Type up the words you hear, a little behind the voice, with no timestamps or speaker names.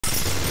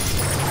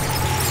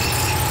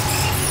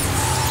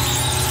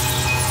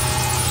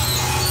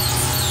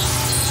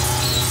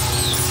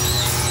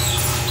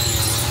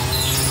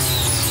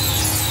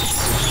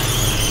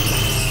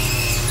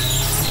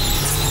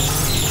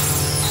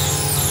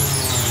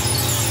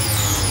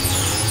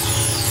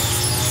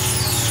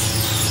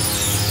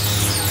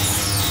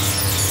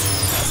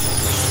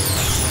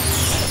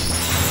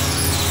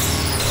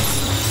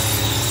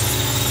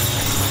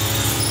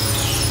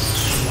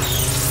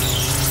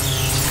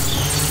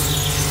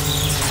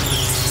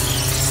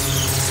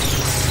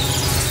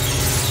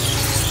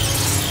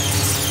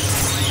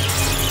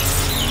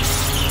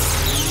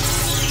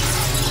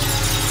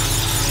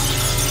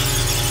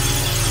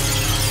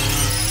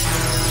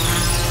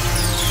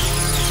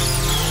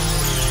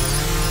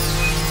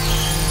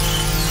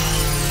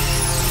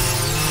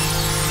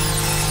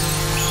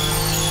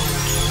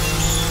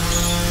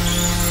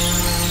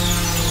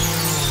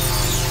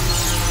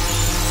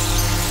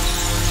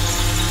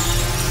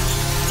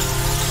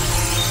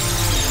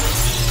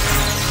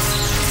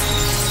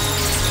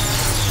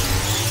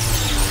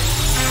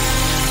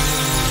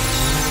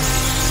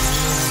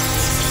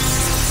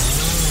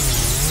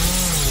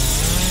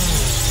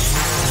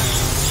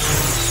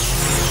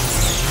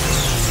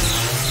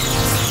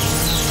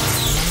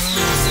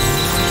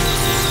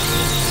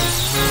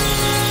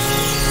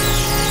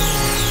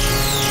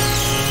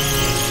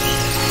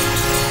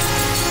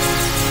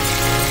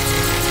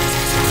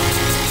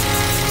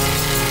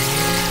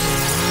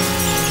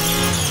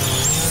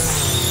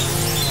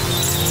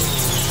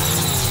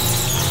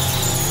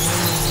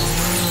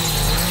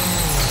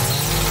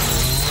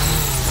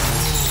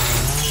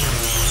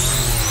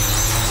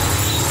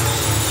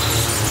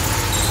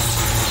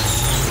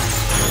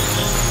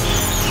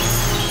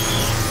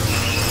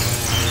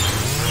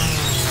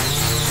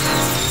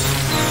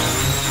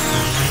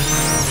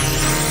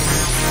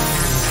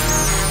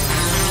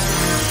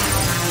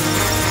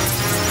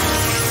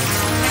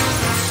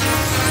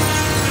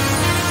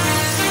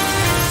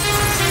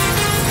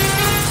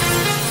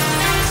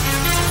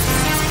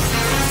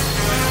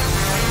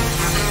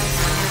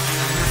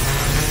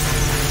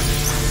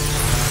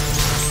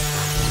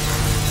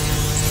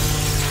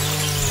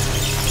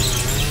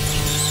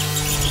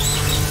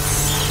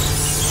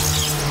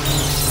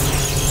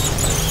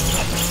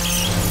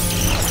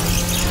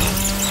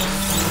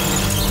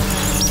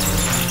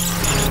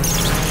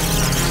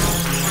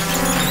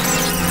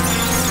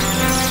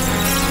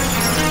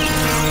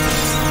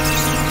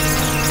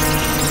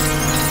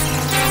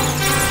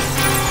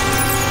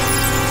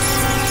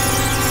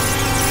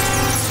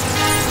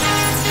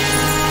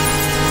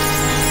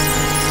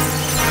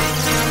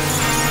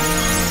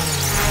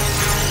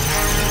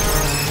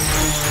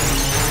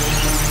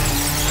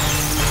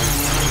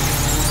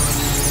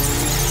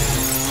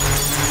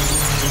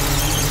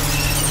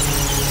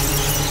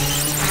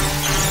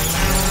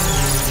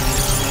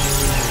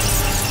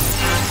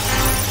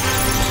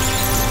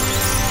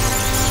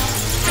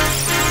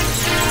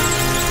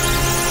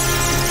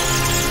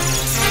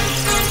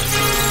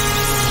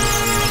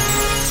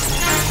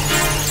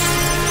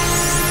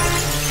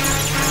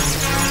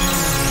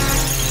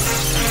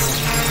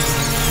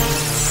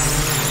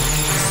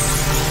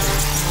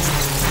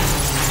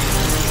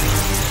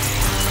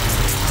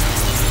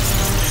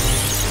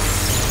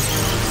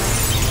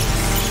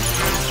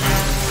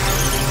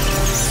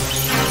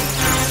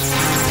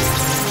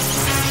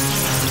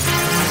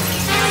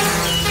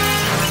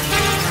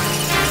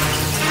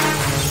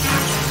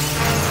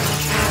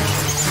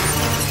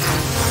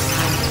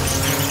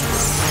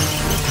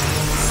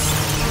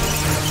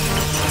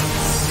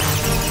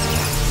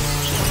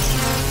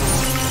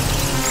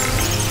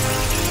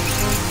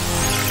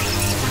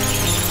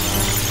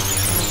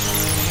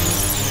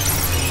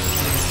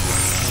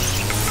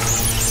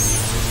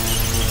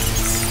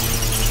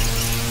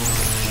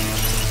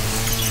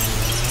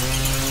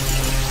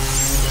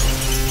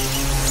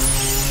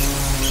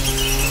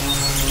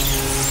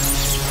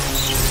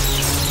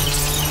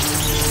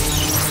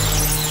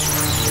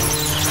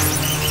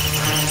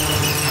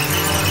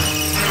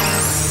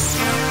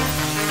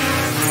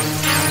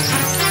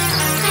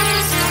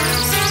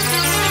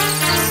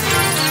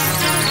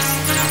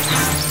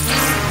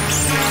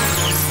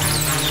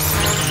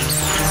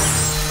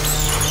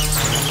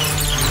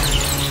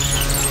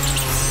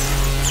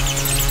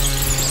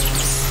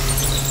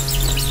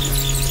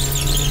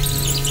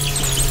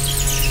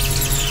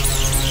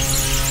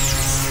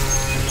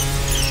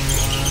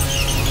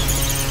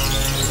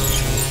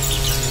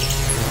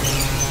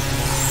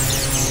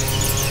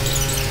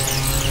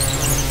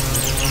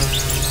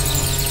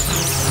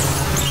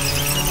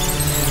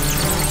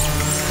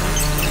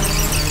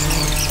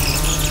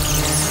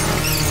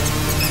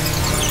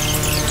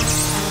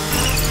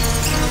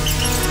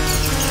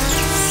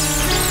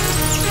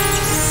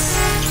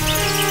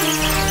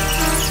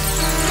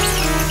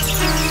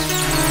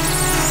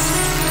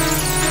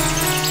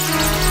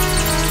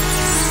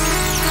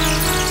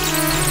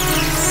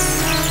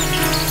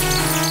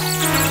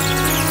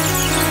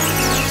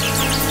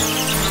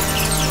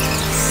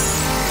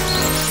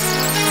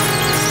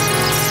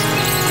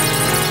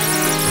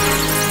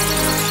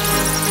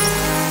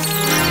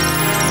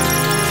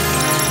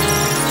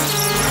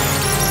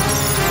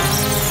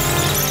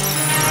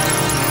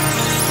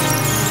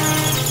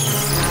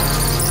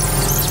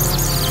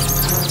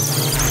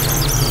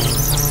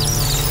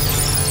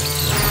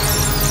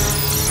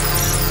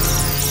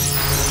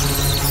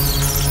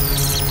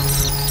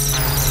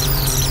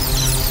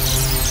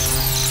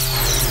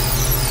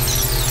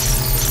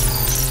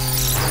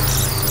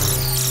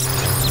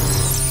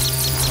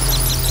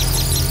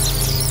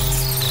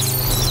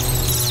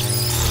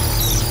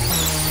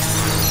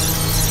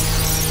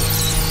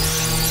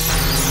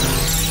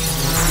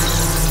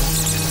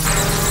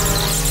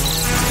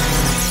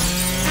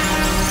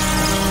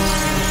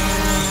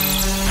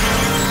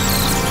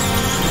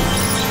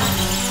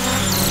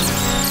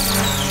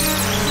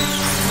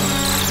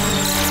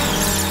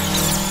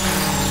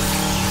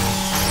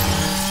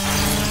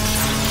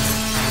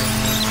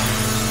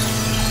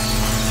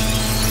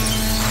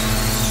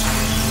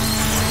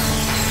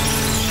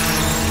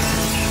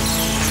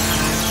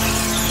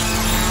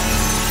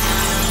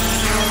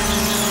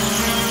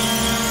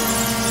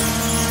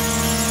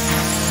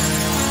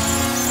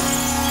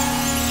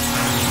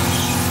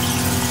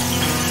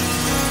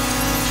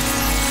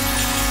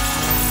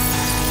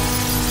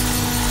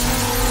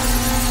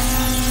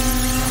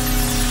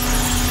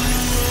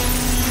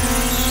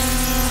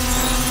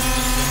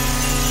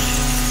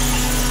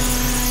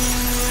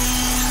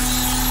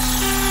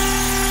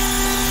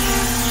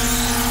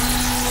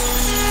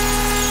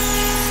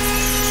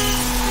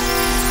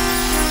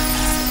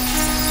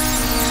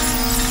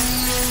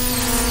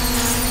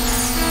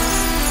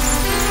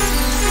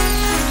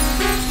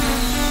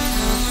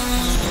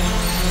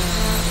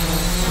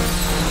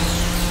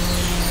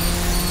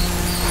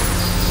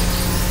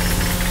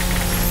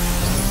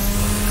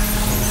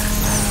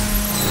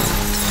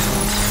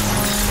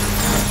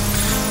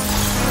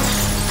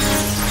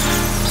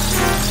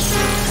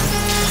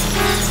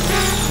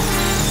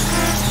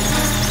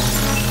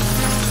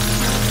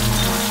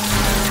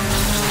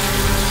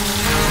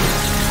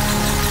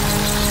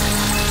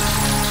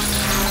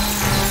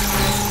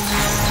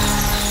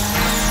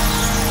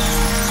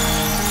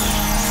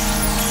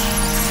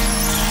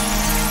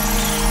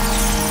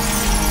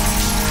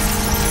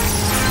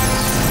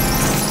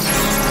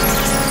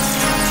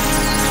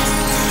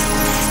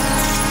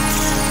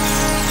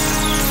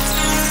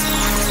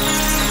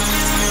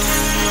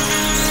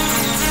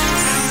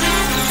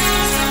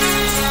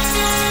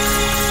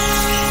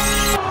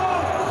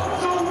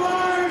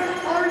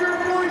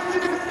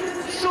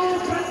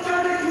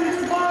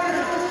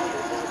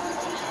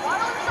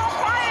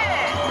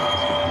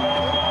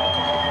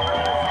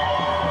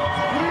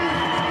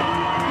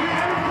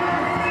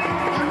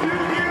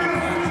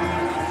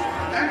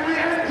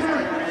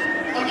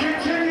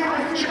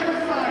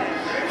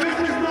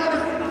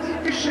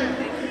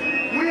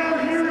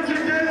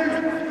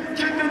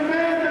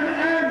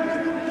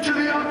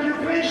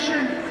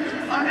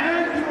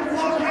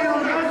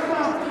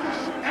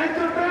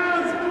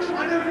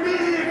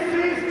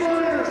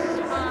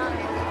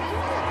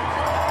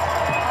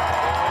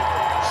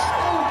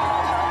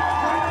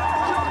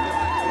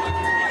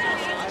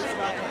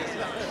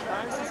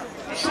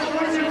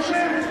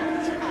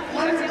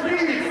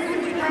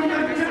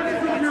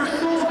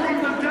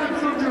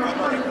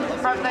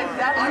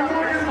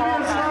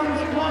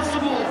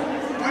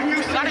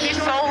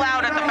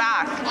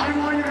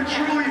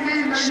truly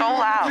mean that So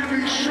loud. to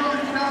be shut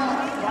down.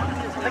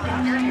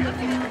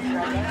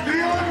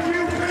 Beyond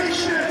new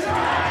patience.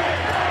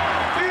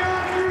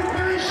 Beyond new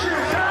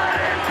patience.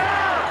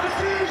 The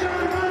siege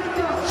on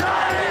Gaza.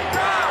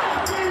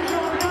 Siege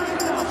on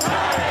Gaza.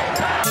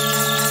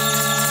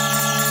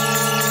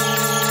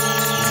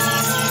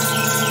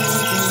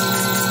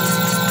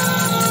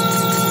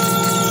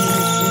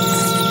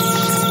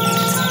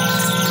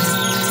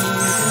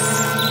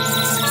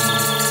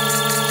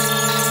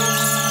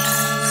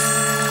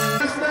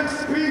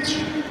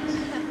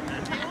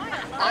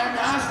 I'm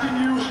asking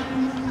you,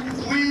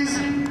 please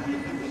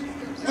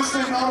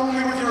listen not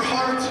only with your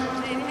heart,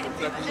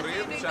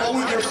 but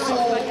with your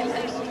soul,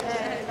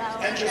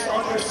 and just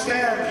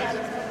understand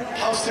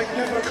how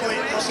significantly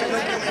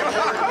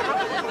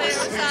important this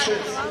speech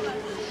is.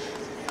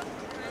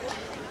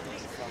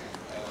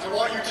 I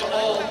want you to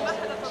all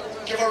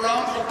give a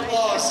round of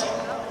applause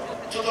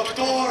to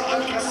Dr.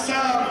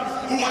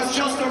 Al-Qassam, who has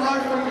just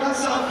arrived from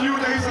Gaza a few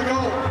days ago.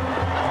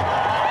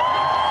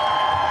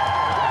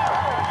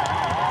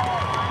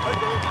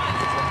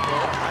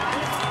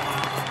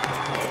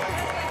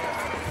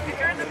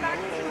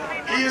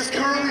 He is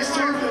currently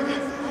serving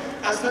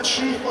as the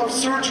Chief of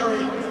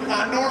Surgery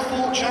at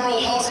Norfolk General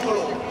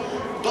Hospital.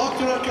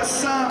 Dr.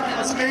 Al-Qassam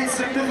has made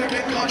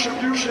significant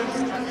contributions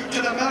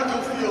to the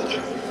medical field,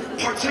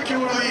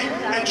 particularly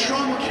in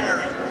trauma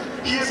care.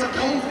 He is a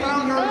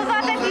co-founder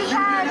of the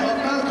Union of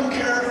Medical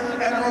Care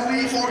and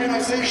Relief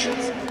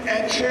Organizations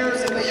and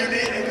chairs in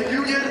the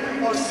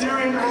Union of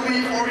Syrian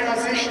Relief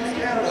Organizations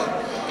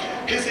Canada.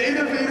 His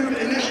innovative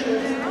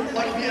initiatives,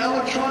 like the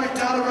electronic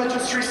data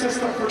registry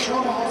system for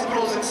trauma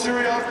hospitals in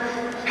Syria,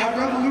 have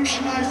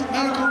revolutionized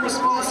medical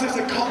responses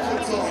in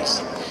conflict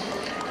zones.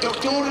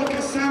 Dr.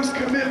 Al-Qassam's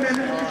commitment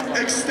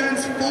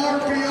extends far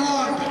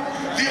beyond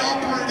the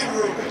operating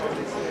room.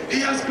 He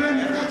has been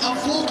a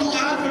vocal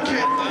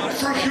advocate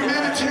for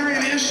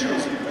humanitarian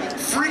issues,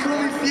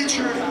 frequently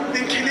featured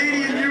in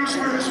Canadian news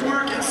for his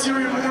work in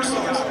Syrian war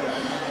zones.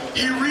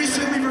 He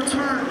recently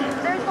returned.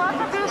 There's lots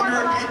of people.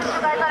 You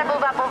guys gotta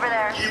move up over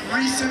there. He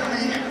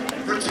recently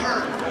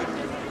returned.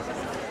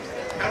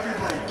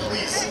 Everybody,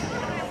 please.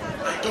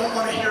 I don't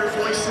want to hear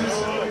voices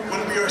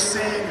when we are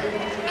saying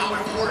how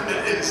important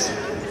it is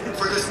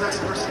for this next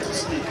person to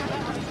speak.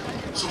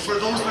 So for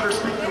those that are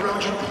speaking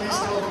around you, please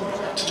tell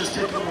them to just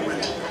take a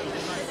moment.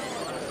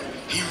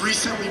 He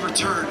recently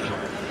returned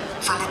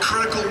from a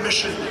critical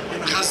mission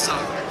in Gaza,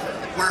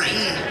 where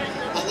he,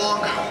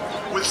 along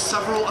with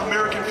several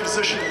American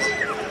physicians,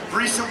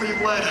 recently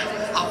led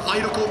a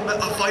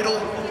vital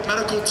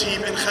medical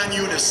team in Khan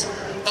Yunis,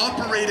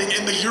 operating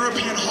in the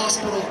European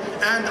Hospital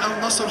and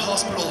Al-Nasser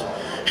Hospital.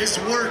 His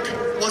work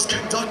was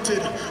conducted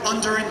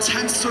under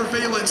intense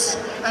surveillance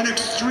and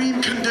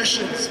extreme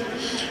conditions.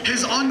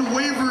 His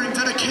unwavering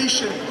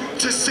dedication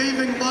to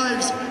saving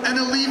lives and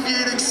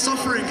alleviating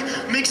suffering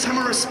makes him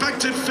a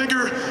respected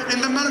figure in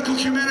the medical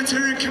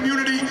humanitarian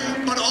community,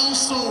 but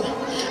also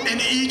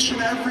in each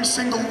and every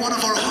single one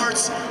of our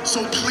hearts.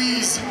 So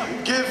please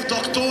give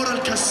Dr.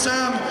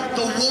 Al-Qassam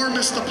the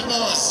warmest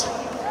applause.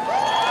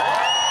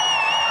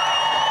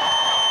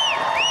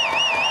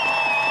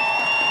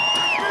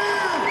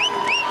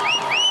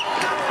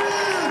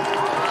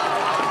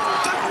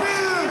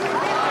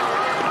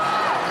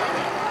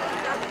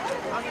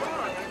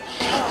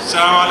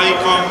 Assalamu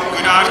alaikum.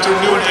 Good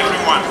afternoon,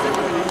 everyone.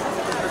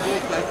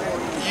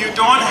 You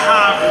don't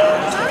have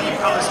to be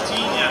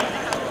Palestinian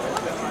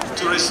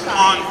to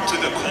respond to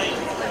the call.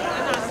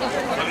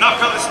 I'm not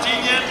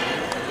Palestinian,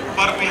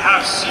 but we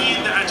have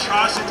seen the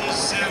atrocities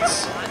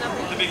since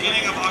the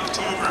beginning of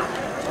October.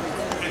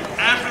 And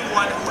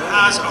everyone who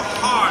has a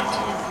heart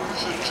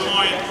should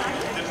join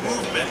the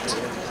movement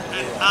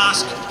and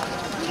ask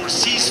for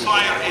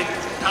ceasefire in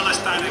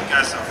Palestine and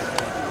Gaza.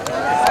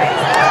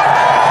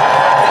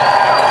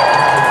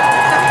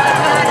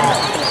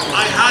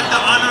 I had the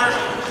honor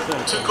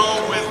to go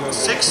with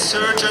 6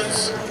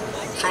 surgeons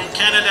from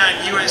Canada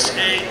and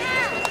USA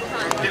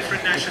from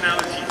different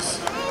nationalities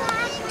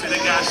to the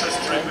Gaza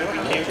Strip, and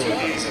we came 2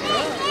 days ago.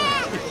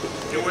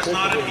 It was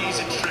not an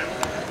easy trip.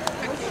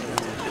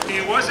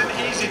 It wasn't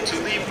easy to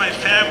leave my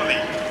family,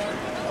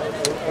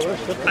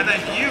 and I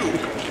knew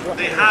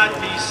they had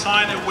me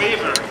sign a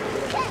waiver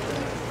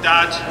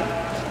that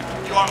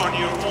you are on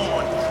your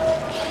own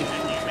and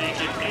you may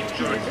get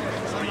injured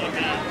or you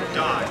may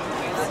die.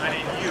 And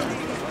I knew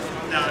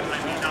that I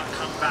may not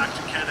come back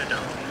to Canada.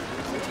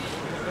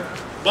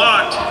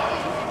 But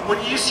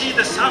when you see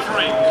the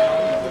suffering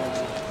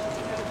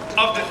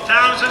of the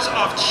thousands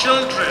of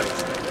children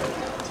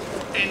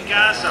in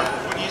Gaza,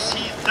 when you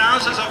see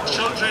thousands of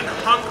children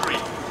hungry,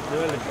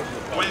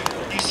 when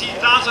you see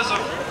thousands of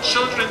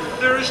children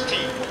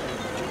thirsty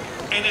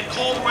in a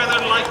cold weather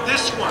like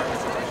this one,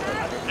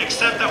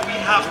 except that we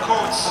have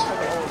coats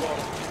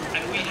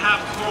and we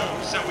have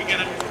homes that we're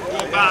gonna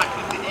go back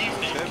in the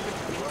evening,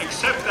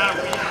 except that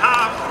we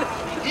have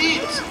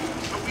heat,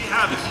 but we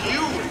have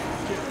fuel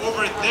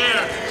over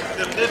there.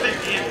 They're living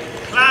in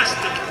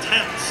plastic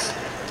tents.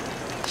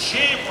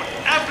 Shame on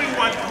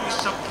everyone who's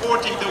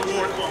supporting the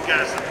war on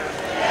Gaza.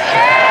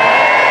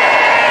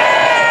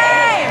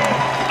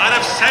 And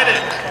I've said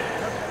it.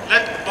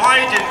 Let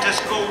Biden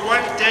just go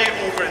one day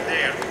over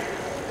there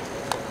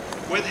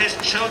with his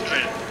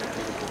children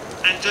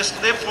and just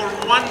live for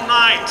one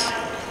night,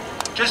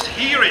 just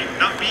hearing,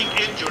 not being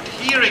injured,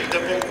 hearing the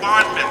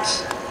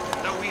bombardments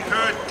that we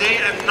heard day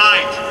and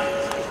night,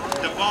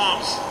 the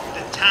bombs,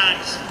 the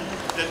tanks,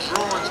 the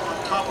drones on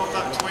top of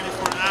that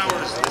 24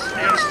 hours, these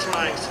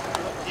airstrikes,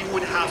 he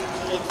would have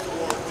called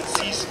for the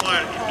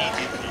ceasefire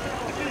immediately.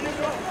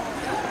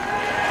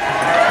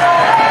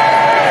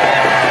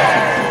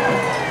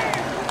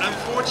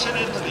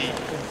 Unfortunately,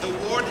 the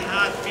war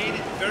had made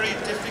it very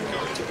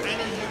difficult to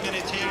any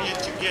humanitarian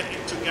to get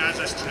into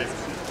Gaza Strip.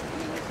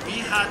 We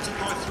had to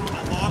go through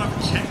a lot of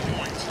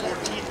checkpoints,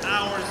 14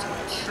 hours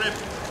trip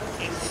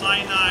in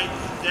Sinai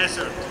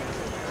Desert,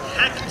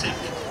 hectic,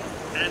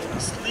 and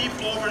sleep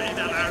over in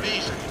Al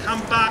Arish,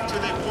 come back to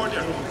the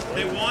border.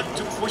 They want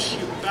to push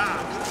you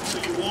back so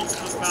you won't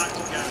come back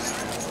to Gaza.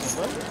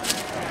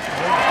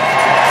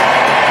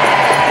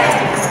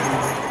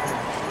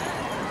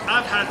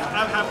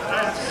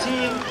 I've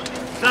seen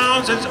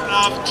thousands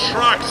of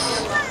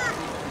trucks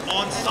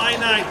on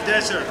Sinai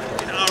Desert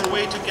in our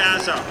way to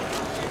Gaza.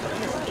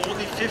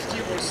 Only 50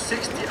 or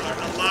 60 are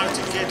allowed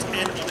to get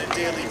in on a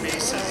daily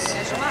basis.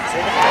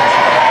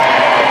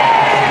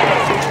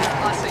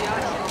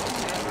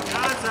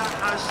 Gaza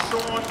has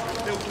shown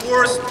the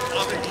worst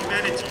of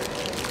humanity,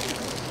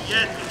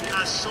 yet it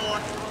has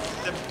shown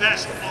the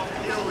best of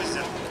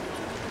heroism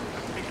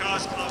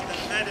because of the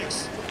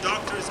medics,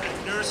 doctors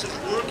and nurses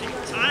working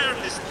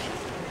tirelessly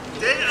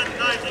day and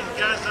night in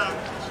Gaza,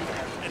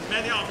 and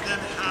many of them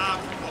have,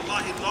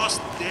 wallahi,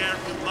 lost their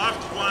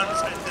beloved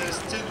ones and they're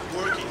still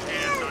working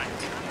day and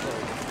night.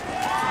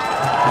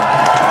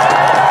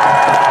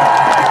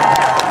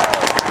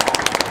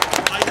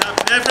 I have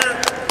never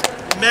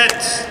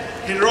met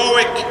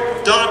heroic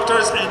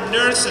doctors and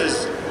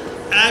nurses,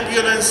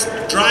 ambulance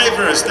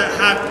drivers that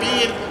have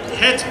been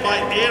hit by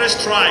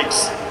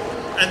airstrikes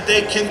and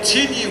they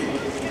continue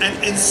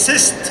and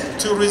insist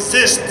to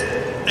resist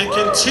and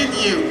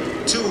continue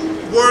to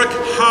work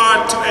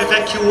hard to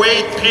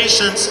evacuate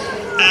patients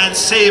and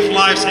save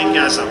lives in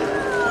Gaza.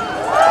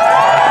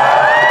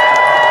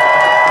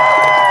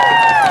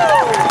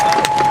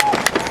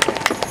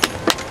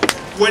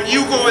 When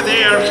you go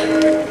there,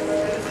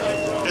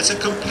 it's a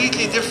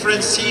completely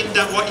different scene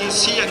than what you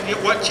see and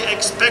what you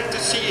expect to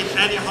see in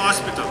any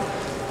hospital.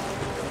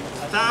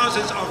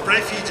 Thousands of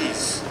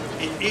refugees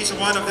in each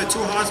one of the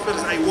two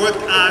hospitals I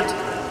worked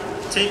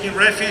at, taking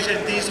refuge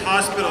in these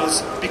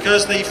hospitals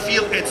because they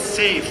feel it's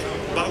safe.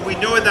 But we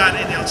know that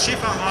in Al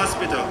Shifa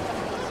Hospital,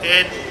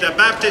 in the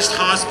Baptist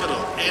Hospital,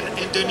 in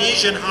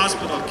Indonesian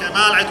Hospital,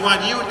 Kamal Adwan,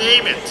 you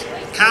name it,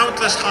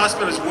 countless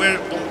hospitals were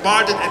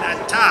bombarded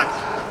and attacked.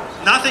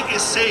 Nothing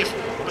is safe,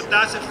 but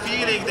that's a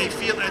feeling they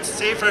feel it's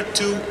safer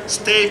to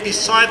stay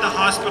beside the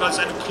hospitals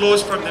and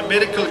close from the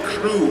medical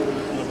crew,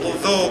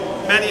 although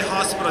many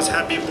hospitals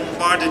have been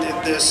bombarded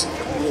in this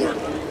war.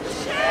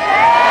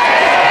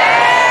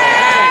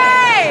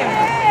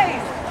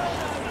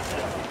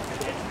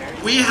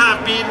 We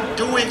have been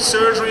doing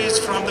surgeries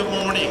from the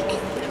morning.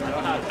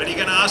 And you're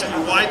going to ask me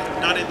why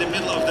not in the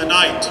middle of the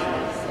night?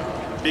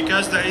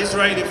 Because the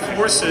Israeli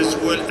forces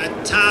will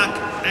attack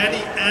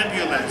any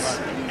ambulance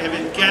if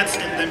it gets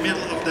in the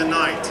middle of the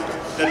night.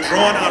 The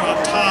drone are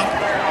on top,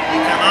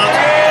 you cannot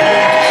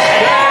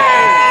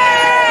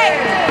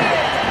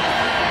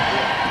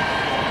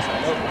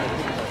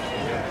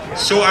move.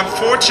 So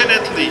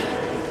unfortunately,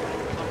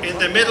 in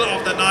the middle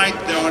of the night,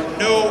 there are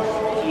no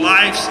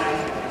lives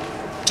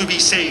to be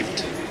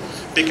saved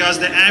because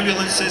the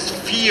ambulances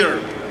fear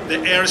the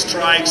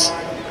airstrikes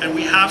and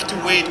we have to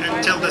wait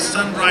until the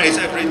sunrise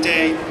every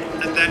day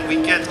and then we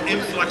get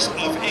influx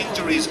of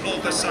injuries all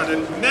of a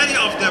sudden. Many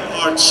of them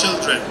are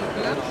children.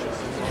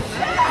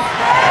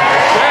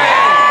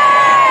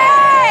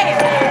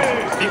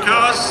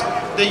 Because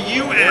the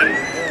UN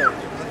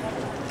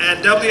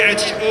and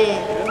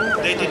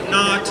WHO, they did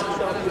not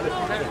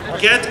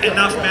get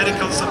enough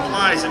medical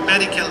supplies and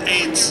medical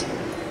aids.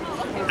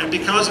 And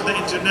because of the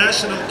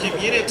international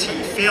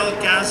community failed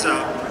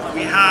Gaza,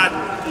 we had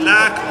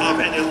lack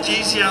of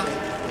analgesia,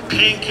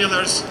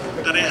 painkillers,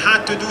 that I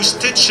had to do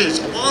stitches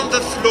on the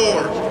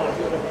floor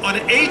on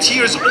an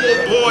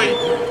 8-year-old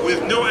boy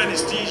with no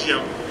anesthesia.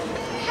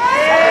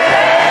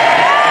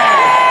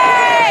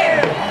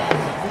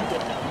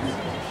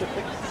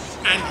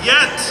 And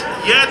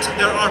yet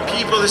there are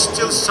people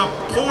still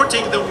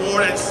supporting the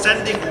war and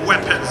sending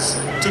weapons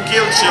to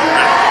kill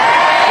children.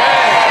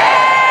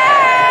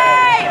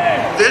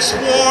 This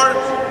war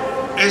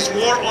is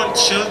war on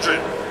children,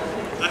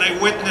 and I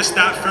witnessed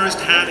that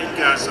firsthand in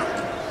Gaza.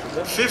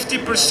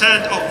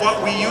 50% of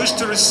what we used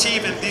to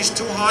receive in these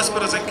two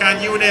hospitals in Khan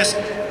Yunis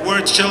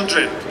were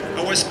children.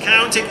 I was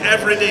counting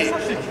every day.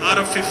 Out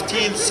of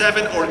 15,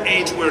 7 or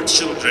 8 were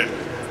children.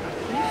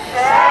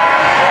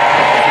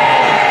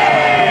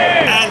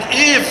 And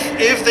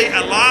if they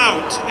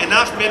allowed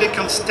enough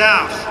medical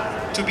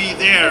staff to be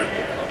there,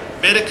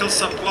 medical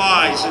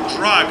supplies and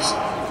drugs,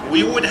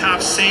 we would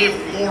have saved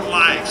more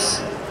lives.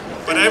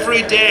 But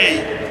every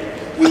day,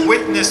 we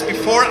witness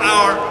before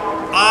our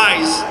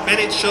eyes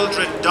many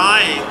children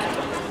dying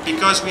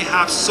because we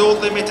have so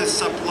limited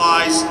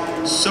supplies,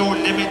 so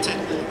limited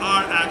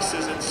OR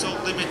access, and so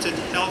limited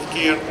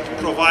healthcare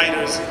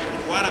providers,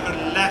 and whatever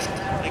left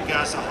in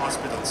Gaza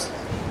hospitals.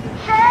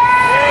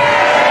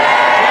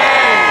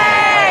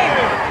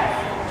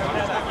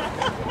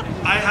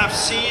 I have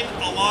seen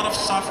a lot of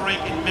suffering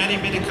in many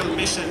medical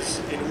missions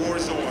in war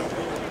zone,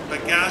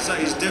 but Gaza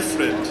is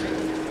different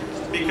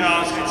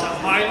because it's a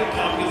highly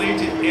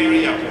populated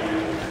area.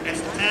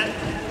 It's 10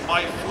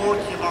 by 4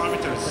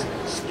 kilometers,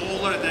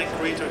 smaller than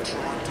Greater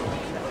Toronto.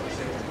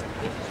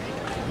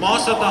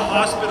 Most of the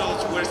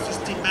hospitals were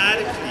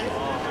systematically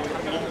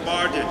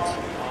bombarded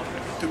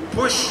to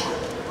push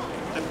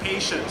the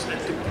patients and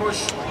to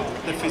push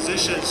the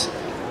physicians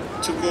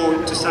to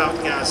go to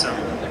South Gaza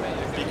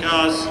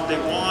because they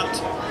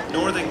want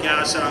northern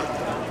Gaza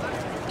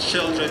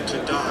children to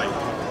die.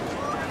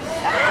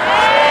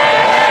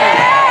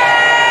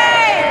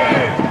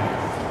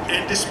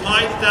 And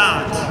despite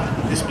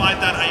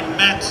that I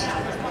met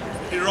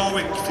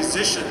heroic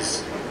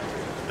physicians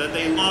that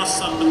they lost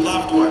some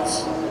beloved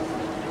ones.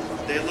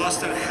 They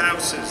lost their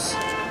houses,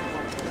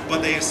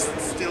 but they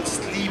still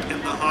sleep in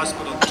the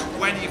hospital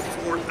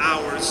 24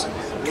 hours,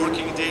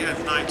 working day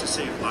and night to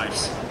save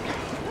lives.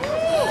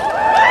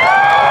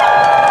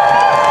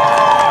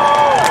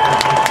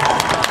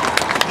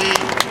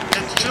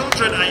 The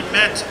children I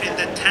met in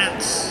the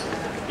tents,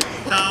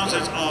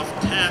 thousands of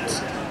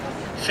tents,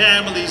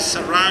 families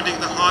surrounding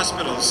the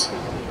hospitals,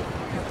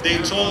 they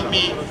told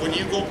me, when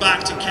you go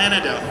back to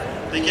Canada,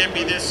 they gave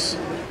me this,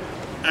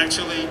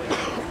 actually,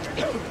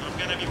 I'm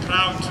going to be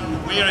proud to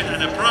wear it,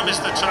 and I promise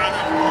the child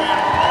I will wear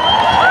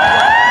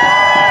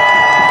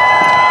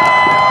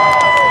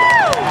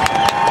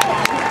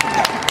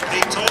it.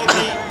 They told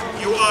me,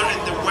 you are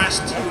in the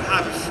West, you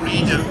have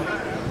freedom.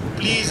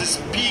 Please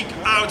speak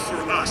out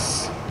for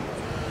us.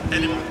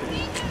 And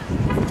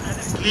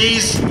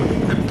please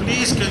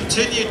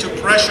continue to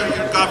pressure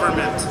your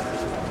government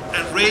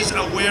and raise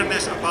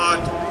awareness about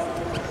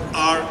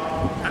our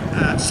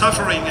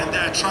suffering and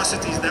the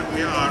atrocities that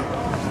we are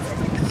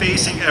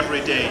facing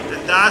every day.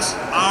 And that's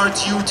our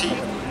duty.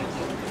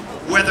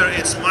 Whether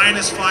it's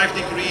 -5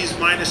 degrees,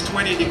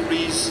 -20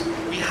 degrees,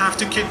 we have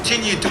to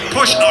continue to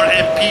push our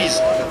MPs.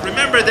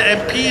 Remember, the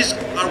MPs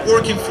are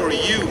working for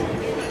you.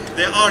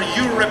 They are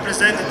your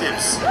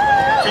representatives.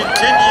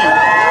 Continue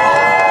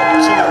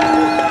to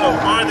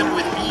bombard them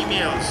with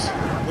emails,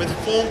 with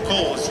phone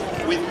calls,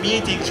 with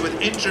meetings, with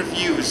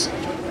interviews,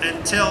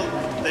 until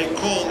they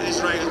call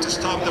Israel to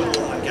stop the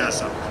war in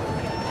Gaza.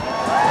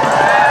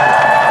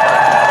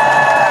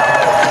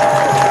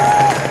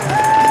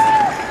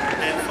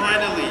 And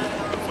finally,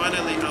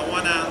 I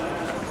want to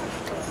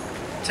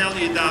tell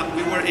you that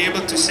we were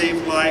able to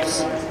save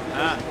lives,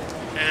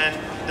 and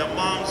the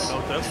moms,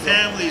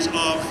 families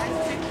of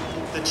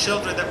the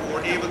children that we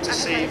were able to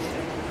save,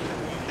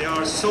 they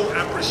are so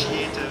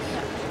appreciative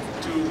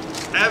to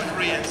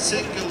every and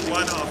single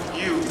one of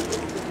you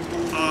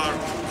who are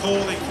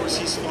calling for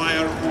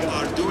ceasefire, who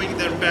are doing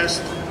their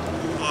best,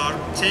 who are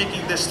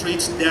taking the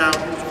streets down,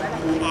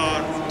 who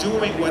are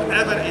doing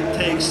whatever it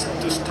takes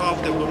to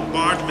stop the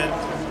bombardment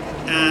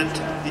and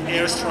the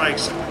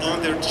airstrikes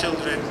on their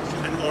children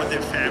and on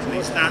their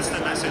families. That's the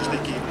message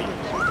they gave me.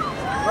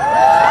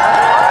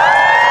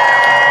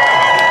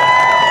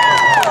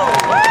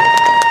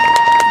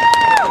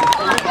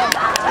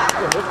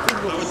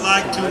 I would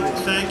like to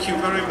thank you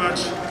very much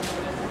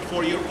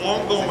for your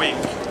ongoing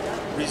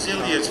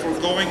resilience, for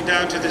going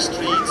down to the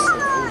streets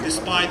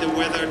despite the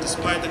weather,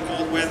 despite the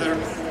cold weather.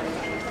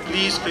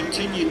 Please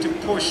continue to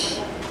push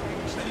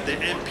the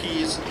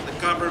MPs, the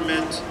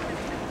government,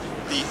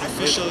 the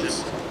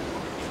officials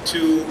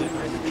to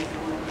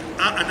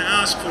and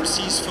ask for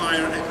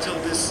ceasefire until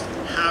this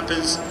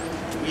happens.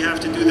 We have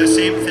to do the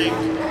same thing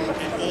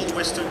in all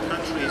Western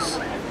countries.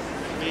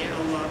 May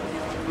Allah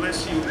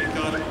bless you, and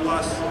God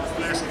bless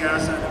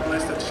Gaza, and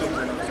bless the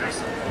children of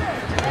Gaza.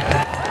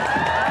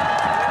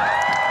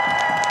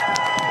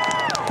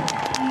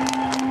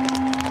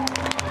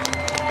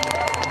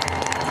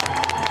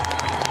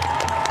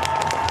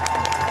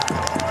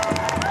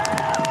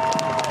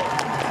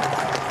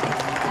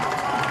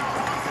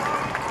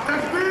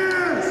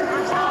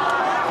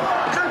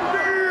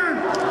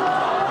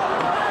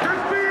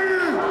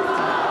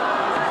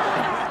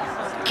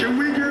 Can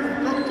we give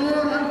Dr.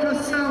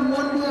 Al-Qassam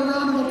one more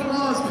round of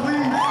applause,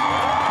 please?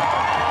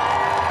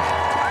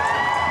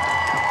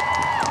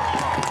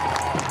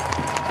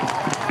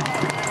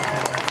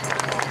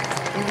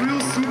 The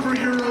real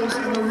superheroes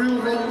and the real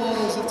role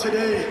models of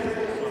today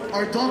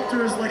are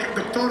doctors like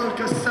Dr.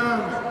 Al-Qassam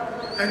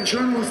and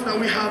journalists that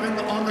we have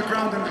on the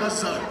ground in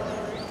Gaza.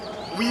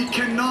 We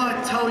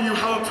cannot tell you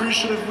how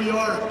appreciative we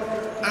are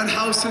and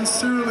how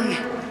sincerely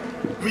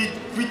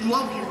we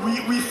love you.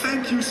 We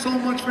thank you so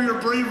much for your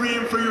bravery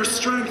and for your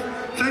strength.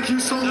 Thank you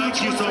so much.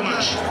 Thank you so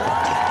much.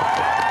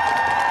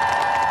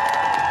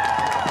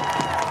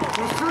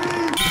 We're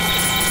free.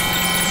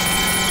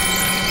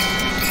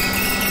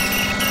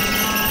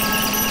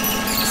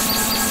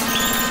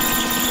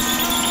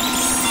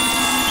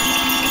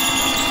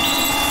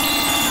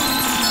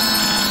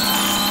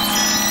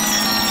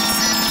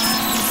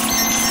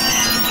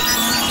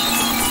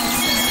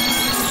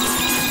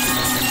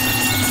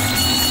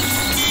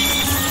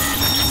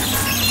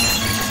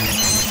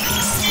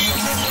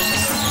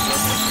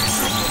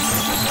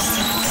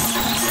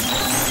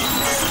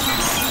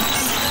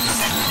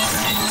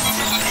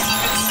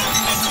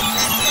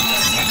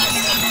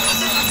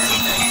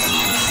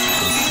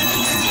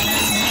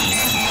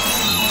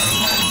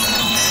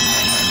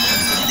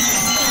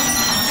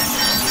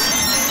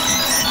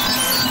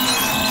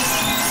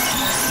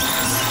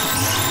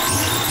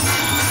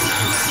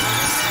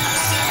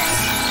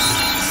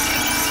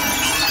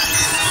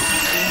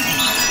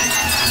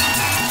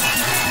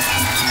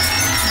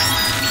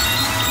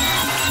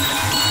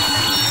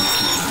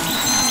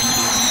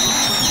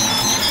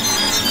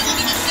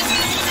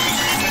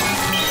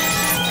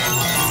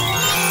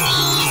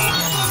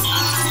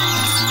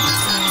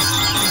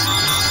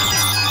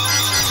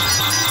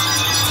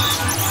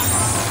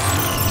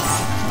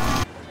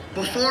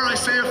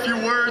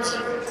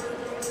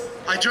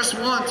 just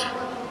want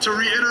to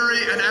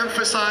reiterate and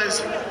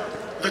emphasize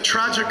the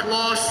tragic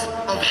loss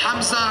of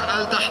Hamza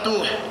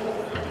al-Dahdouh.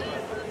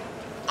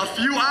 A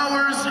few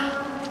hours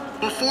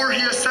before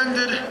he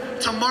ascended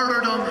to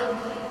martyrdom,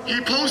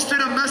 he posted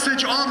a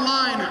message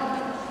online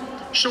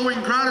showing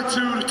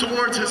gratitude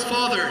towards his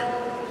father.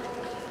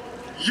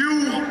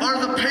 You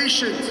are the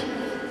patient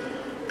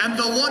and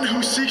the one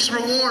who seeks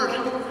reward,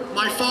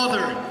 my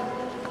father.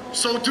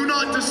 So do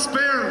not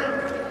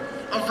despair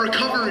of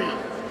recovery,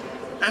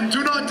 and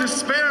do not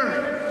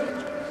despair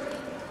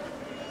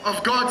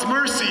of God's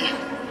mercy,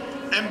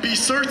 and be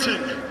certain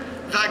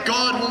that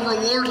God will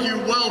reward you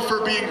well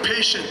for being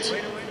patient.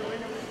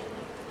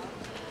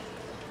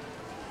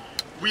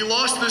 We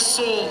lost this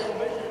soul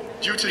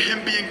due to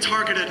him being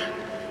targeted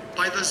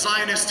by the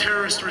Zionist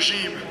terrorist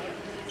regime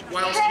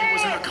whilst he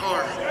was in a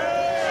car.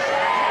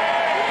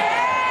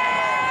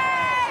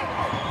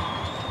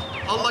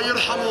 Allah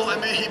yarhamu, and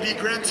may he be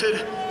granted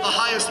the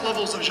highest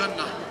levels of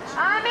Jannah.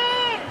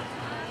 Ameen.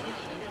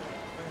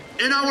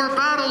 In our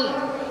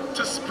battle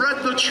to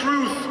spread the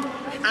truth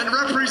and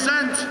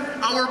represent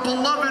our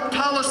beloved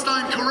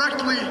Palestine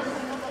correctly,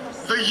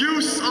 the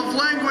use of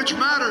language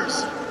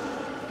matters.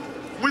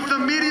 With the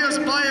media's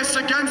bias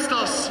against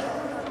us,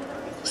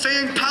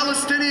 saying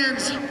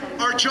Palestinians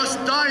are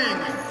just dying,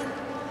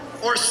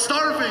 or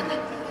starving,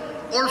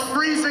 or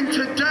freezing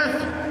to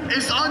death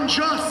is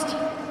unjust.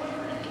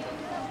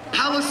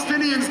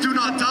 Palestinians do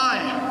not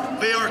die,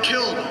 they are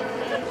killed.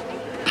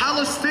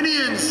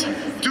 Palestinians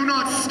do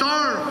not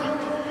starve,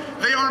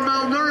 they are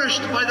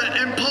malnourished by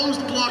the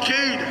imposed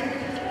blockade.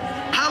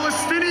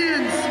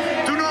 Palestinians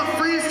do not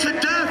freeze to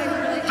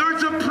death, they're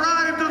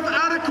deprived of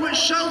adequate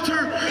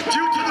shelter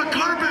due to the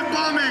carpet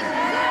bombing.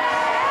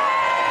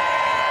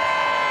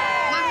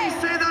 Let me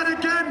say that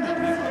again.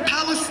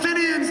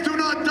 Palestinians do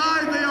not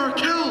die, they are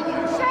killed.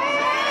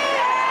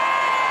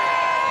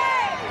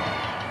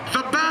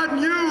 The bad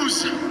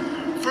news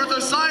for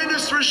the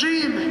Zionist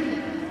regime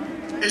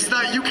is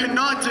that you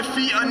cannot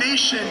defeat a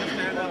nation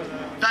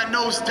that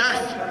knows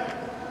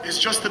death is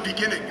just the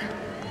beginning.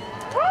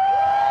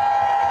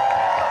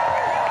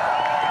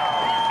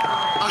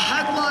 A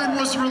headline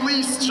was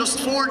released just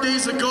 4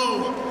 days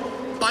ago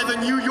by the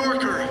New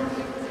Yorker.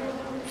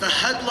 The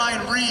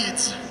headline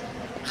reads,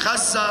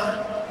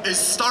 Gaza is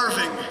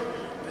starving,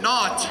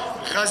 not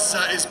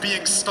Gaza is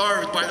being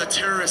starved by the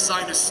terrorist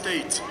Zionist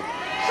state.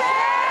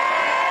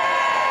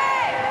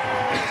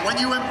 When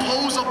you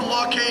impose a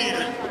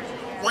blockade,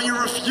 when you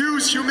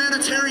refuse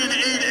humanitarian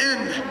aid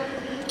in,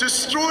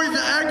 destroy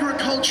the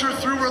agriculture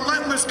through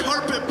relentless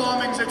carpet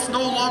bombings, it's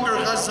no longer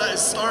Gaza is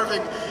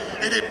starving,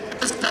 it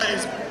is Gaza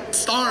is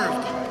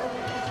starved.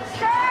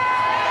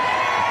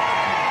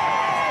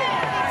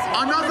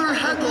 Another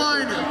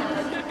headline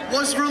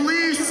was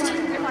released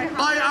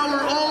by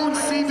our own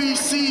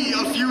CBC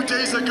a few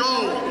days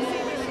ago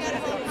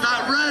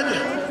that read,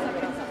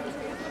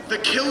 the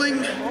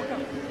killing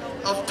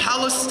of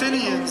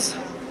Palestinians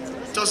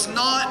does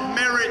not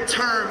merit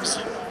terms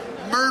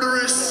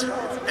murderous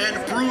and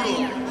brutal.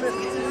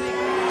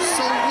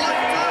 So what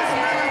does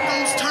merit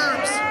those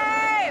terms?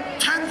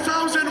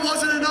 10,000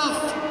 wasn't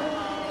enough.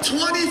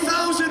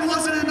 20,000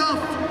 wasn't enough.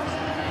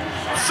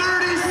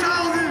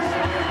 30,000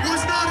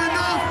 was not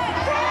enough.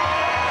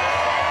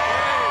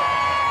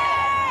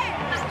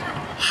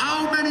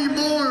 How many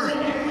more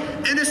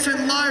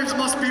innocent lives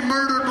must be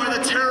murdered by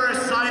the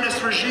terrorist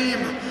Zionist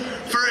regime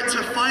for it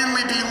to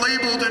finally be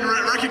labeled and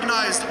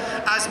recognized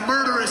as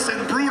murderous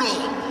and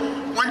brutal?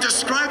 When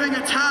describing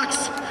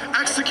attacks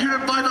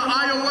executed by the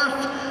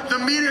IOF, the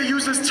media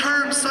uses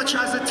terms such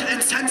as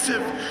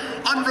intensive,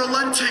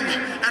 unrelenting,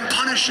 and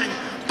punishing.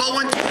 But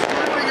when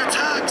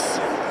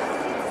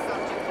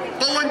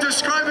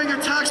describing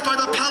attacks by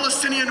the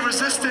Palestinian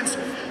resistance,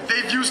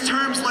 they've used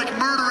terms like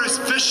murderous,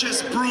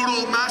 vicious,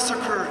 brutal,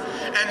 massacre,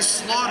 and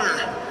slaughter.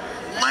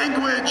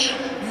 Language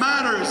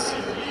matters.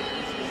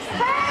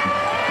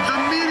 The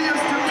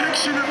media's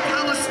depiction of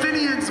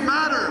Palestinians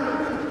matter.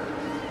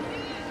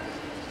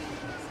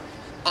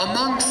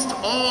 Amongst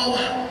all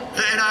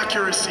the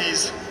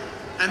inaccuracies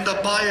and the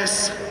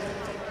bias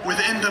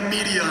within the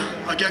media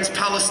against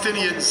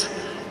Palestinians,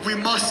 we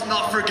must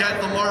not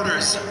forget the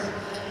martyrs.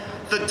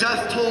 The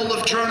death toll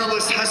of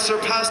journalists has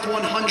surpassed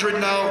 100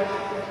 now.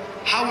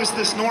 How is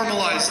this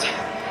normalized?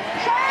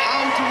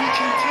 How do we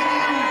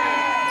continue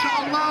to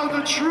allow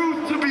the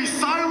truth to be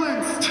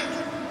silenced?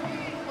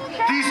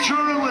 These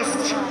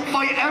journalists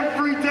fight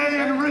every day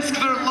and risk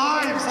their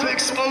lives to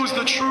expose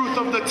the truth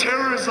of the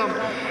terrorism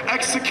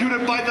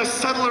executed by the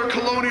settler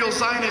colonial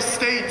Zionist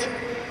state.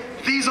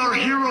 These are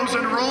heroes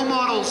and role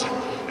models,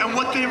 and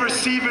what they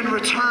receive in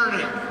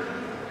return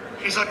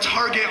is a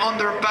target on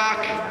their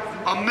back,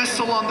 a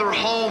missile on their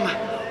home,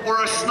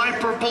 or a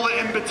sniper bullet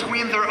in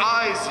between their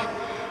eyes.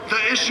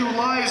 The issue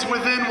lies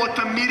within what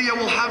the media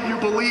will have you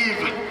believe.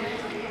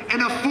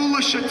 In a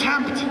foolish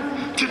attempt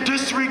to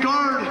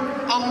disregard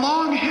a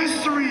long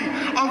history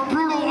of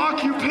brutal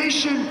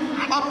occupation,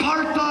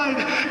 apartheid,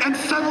 and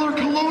settler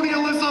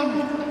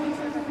colonialism,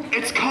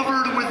 it's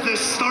covered with this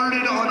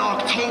started on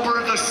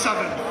October the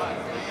 7th.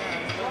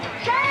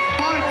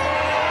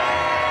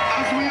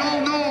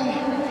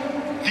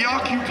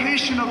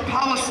 occupation of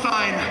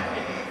Palestine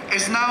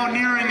is now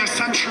nearing a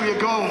century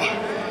ago.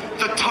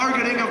 The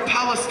targeting of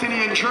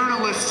Palestinian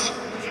journalists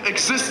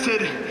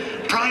existed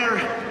prior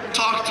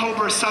to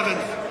October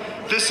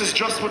 7th. This is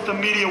just what the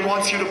media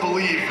wants you to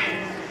believe.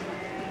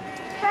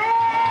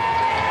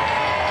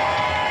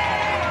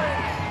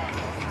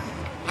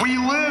 We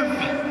live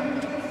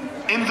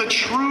in the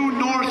true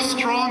North,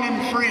 strong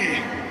and free.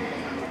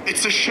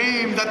 It's a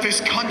shame that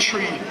this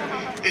country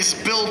is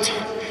built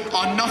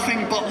on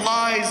nothing but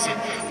lies,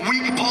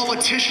 weak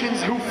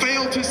politicians who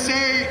fail to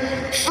say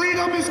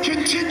freedom is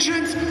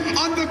contingent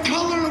on the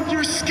color of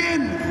your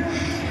skin.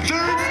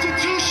 Their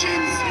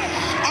institutions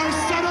are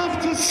set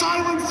up to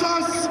silence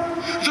us.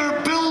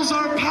 Their bills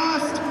are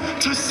passed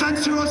to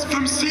censor us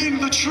from seeing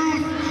the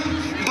truth.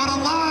 But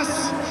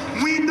alas,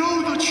 we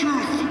know the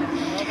truth.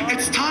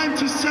 It's time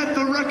to set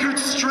the record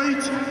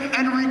straight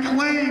and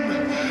reclaim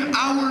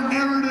our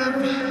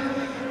narrative,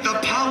 the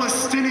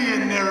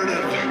Palestinian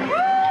narrative.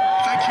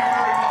 Thank you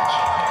very much.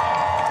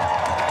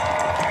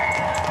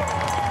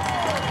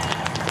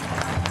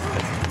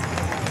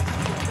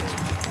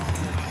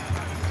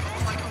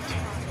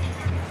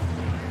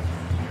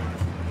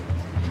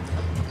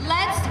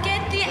 Let's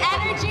get the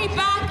energy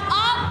back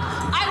up.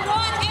 I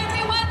want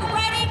everyone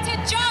ready to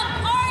jump.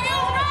 Are you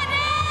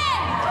ready?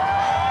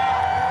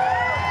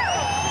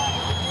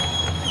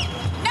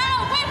 Now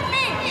with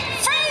me.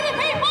 Free the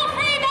people,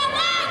 free the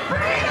land.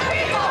 Free the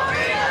people,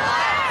 free the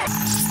land.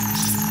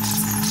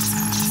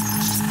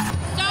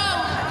 So,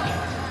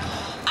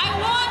 I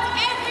want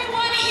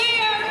everyone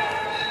here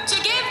to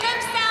give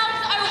themselves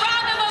a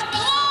round of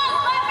applause.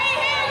 Let me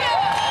hear you.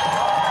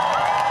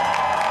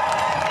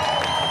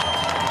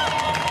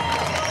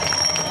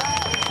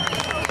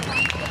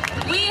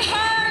 We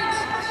heard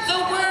the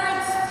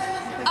words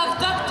of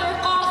Dr.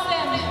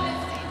 Qasim.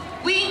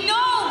 We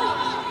know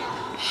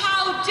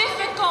how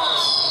difficult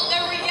the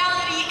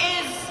reality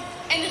is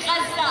in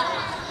Gaza.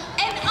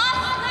 And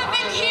us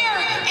living here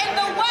in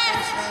the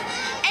West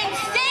in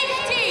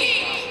safety,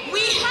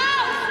 we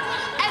have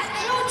a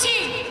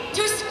duty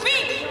to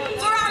speak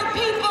for our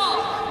people.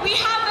 We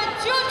have a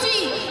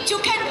duty to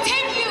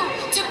continue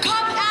to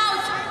come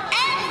out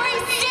every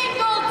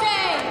single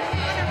day.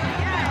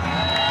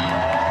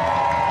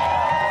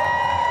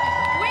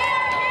 We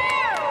are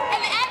here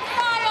in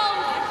exile,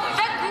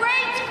 the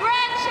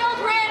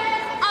great-grandchildren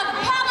of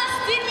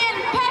Palestinian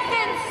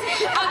peasants,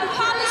 of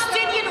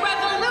Palestinian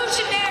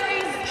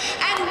revolutionaries,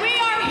 and we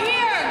are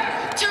here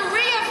to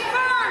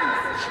reaffirm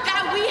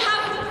that we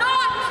have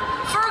not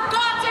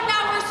forgotten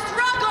our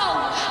struggle,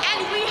 and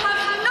we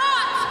have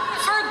not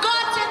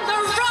forgotten the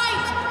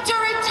right to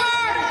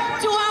return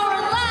to our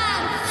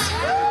lands.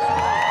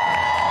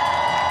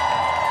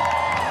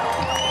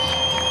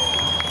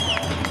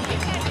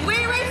 We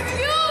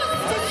refuse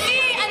to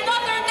see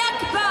another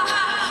Nakba,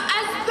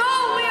 as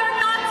though we are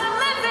not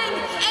living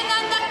in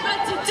a Nakba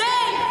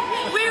today.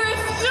 We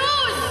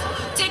refuse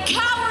to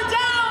cower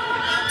down,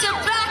 to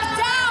back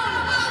down,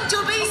 to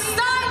be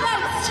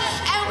silenced,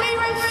 and we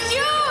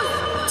refuse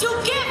to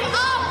give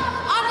up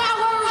on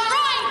our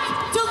right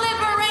to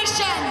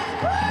liberation.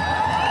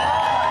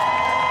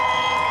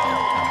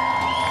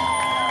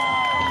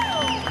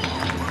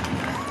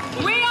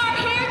 We are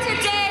here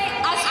today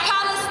as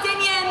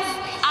Palestinians,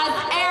 as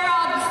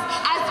Arabs,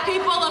 as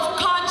people of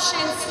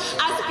conscience,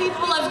 as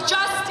people of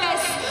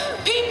justice,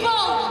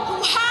 people who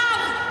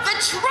have the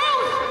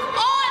truth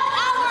on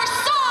our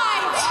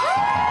side.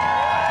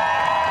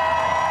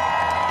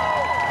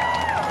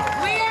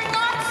 We are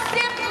not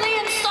simply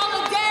in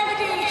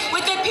solidarity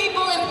with the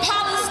people in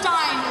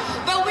Palestine,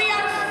 but we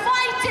are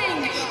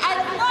fighting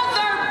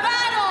another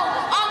battle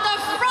on the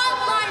front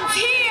lines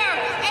here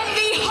in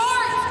the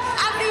heart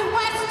of the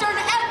Western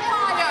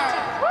Empire.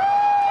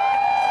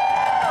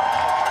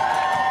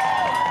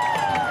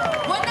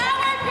 When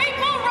our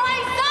people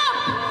rise up,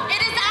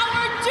 it is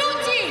our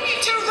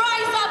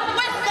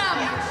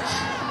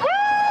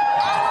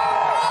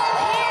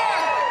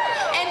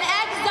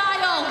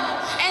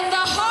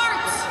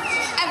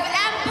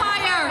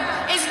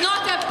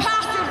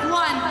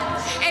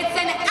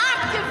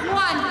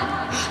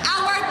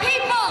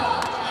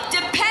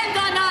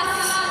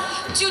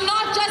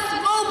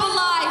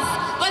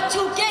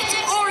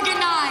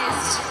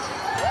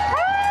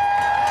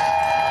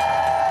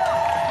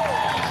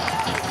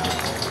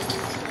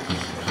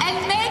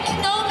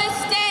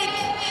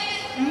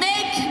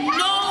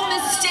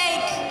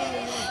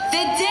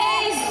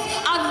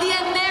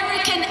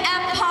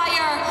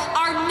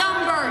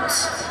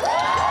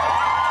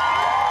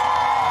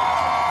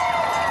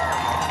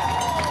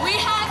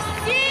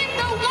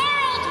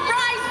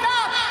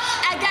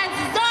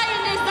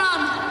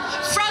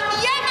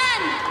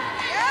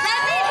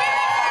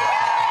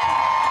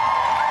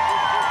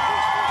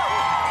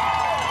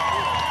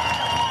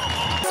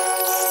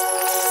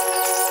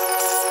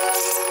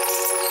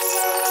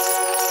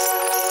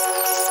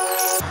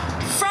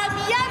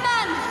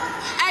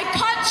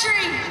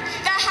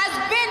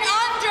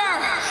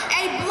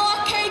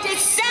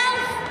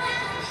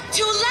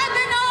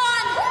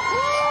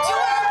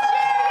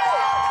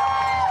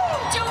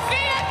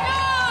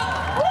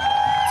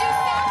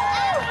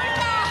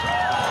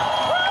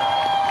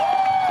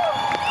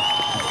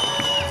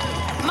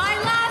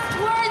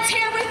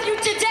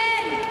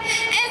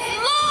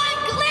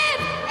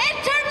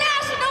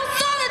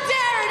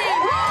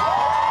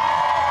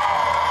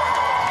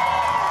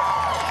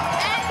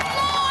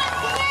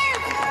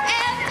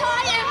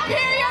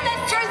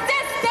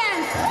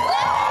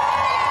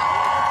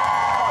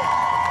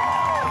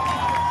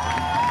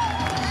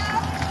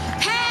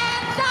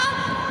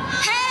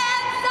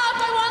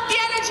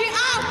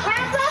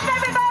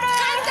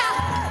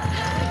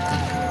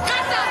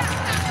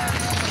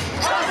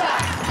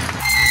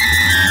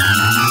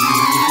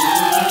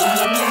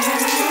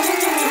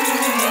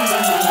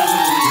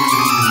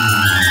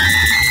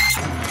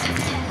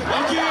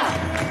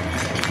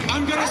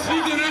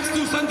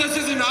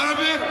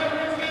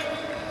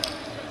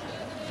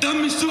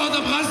دم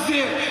الشهداء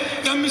بغزة،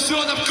 دم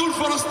الشهداء بكل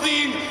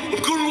فلسطين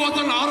وبكل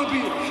الوطن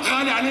العربي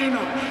غالي علينا.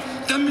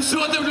 دم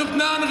الشهداء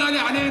بلبنان غالي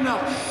علينا،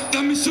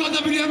 دم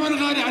الشهداء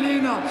باليمن غالي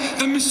علينا،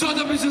 دم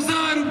الشهداء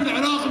بالجزائر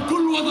وبالعراق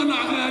بكل الوطن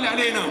غالي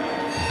علينا.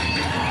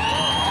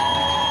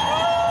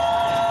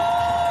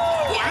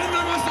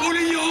 وعندنا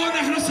مسؤولية هون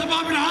احنا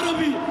الشباب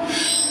العربي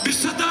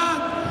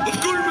بالسداد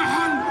وبكل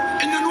محل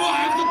ان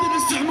نوعي ضد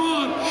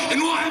الاستعمار،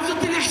 نوعي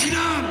ضد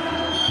الاحتلال.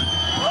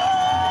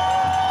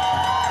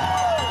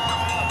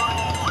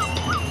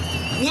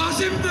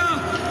 واجبنا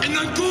ان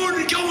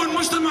نكون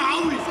مجتمع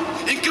قوي،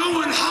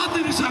 نكون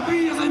حاضنة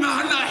شعبية زي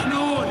ما هلا احنا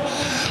هون،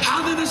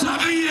 حاضنة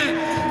شعبية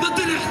ضد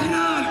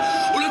الاحتلال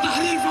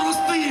ولتحرير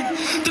فلسطين،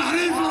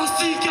 تحرير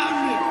فلسطين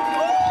كاملة.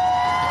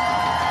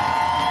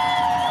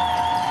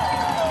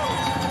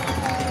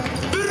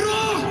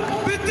 بالروح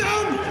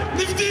بالدم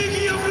نفديك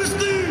يا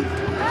فلسطين.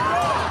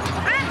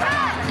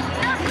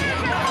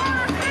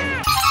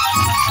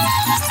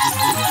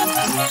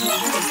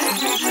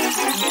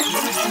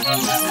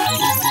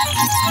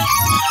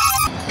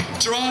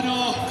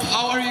 Toronto,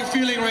 how are you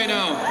feeling right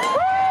now?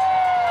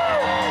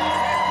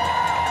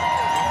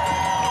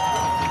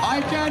 I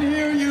can't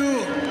hear you.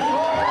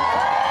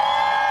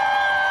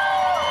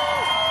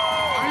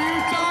 Are you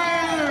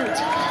tired?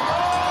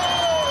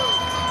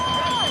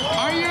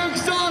 Are you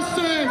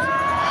exhausted?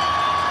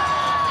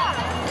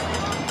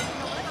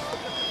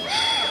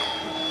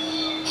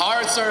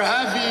 Hearts are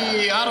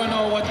heavy. I don't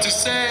know what to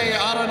say.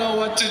 I don't know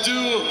what to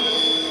do.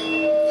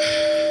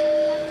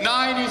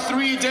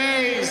 93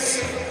 days.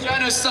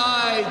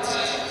 Genocide,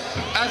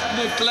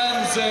 ethnic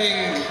cleansing,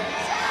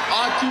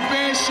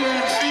 occupation,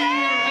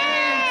 fear,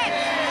 hate,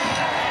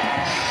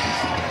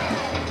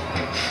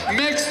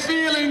 mixed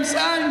feelings,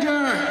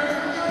 anger,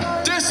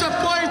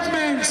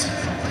 disappointment.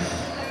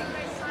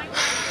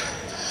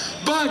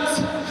 But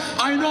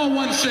I know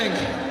one thing.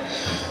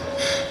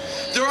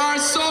 There are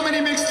so many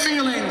mixed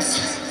feelings.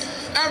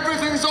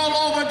 Everything's all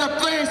over the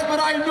place, but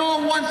I know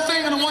one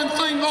thing and one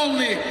thing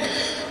only.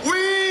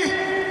 We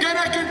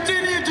gonna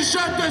continue to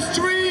shut the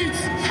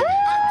streets.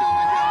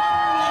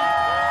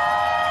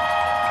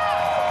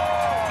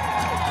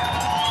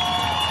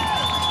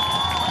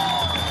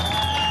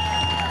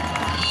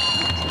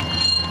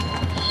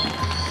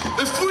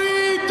 If we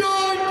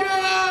don't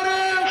get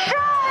it,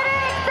 shut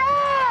it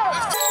down!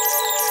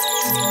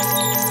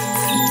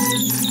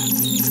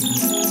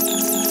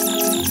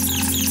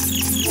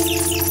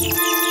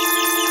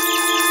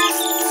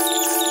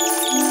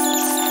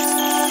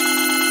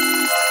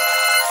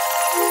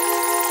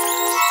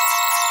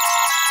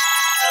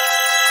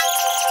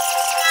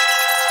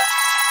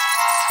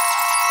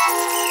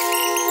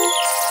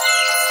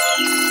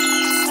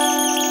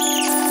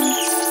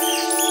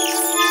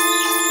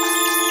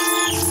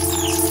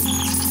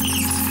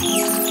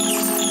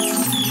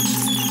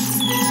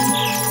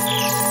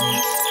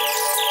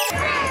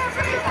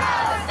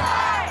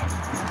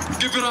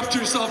 Give it up to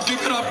yourself,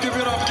 give it up, give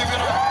it up, give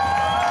it up.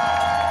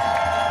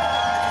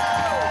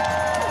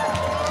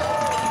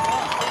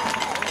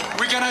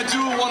 We're gonna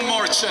do one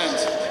more chant.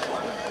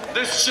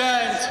 This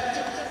chant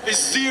is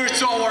dear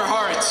to our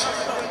heart.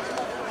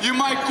 You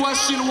might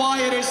question why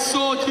it is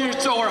so dear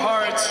to our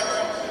heart.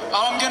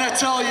 I'm gonna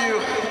tell you,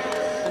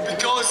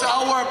 because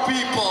our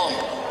people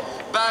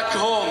back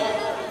home,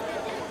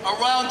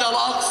 around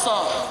Al-Aqsa,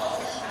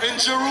 in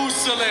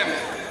Jerusalem,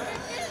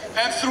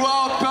 and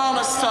throughout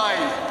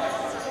Palestine,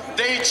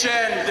 they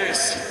chant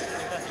this,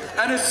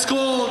 and it's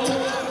called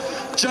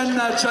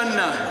Jannah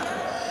Jannah,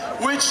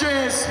 which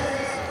is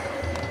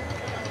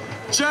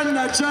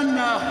Jannah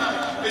Jannah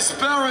is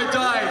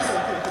paradise,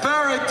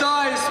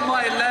 paradise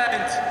my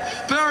land,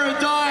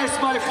 paradise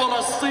my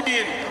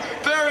Palestine,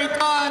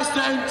 paradise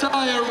the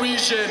entire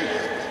region,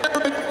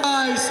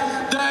 paradise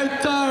the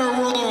entire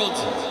world,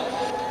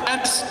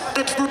 and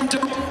it's from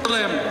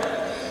Jerusalem,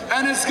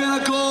 and it's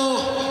gonna go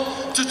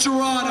to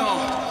Toronto,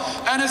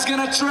 and it's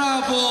gonna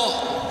travel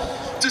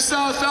to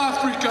South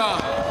Africa,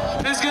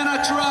 it's gonna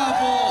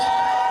travel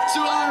to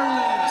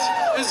Ireland,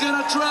 it's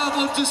gonna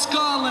travel to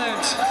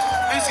Scotland,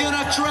 it's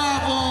gonna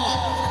travel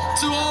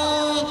to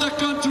all the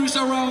countries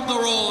around the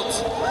world,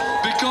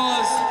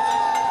 because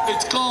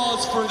it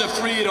calls for the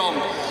freedom,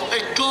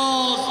 it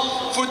calls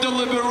for the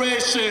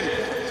liberation,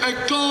 it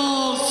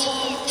calls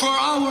for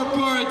our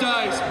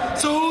paradise.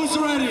 So who's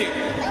ready?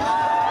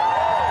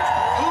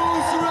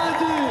 Who's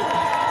ready?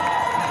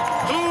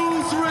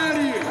 Who's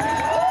ready?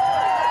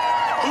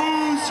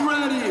 Who's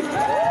ready?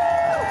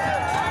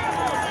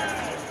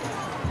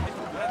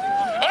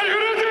 Are you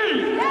ready?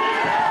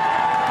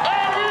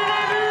 Are we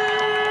ready?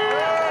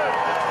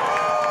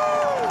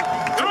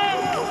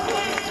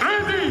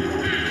 Ready?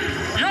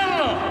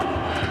 Yalla!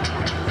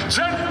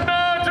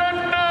 Jannah,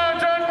 Jannah,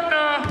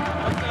 Jannah!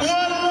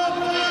 Wallah!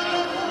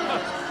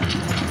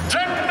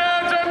 Jannah,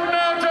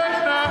 Jannah, Jannah!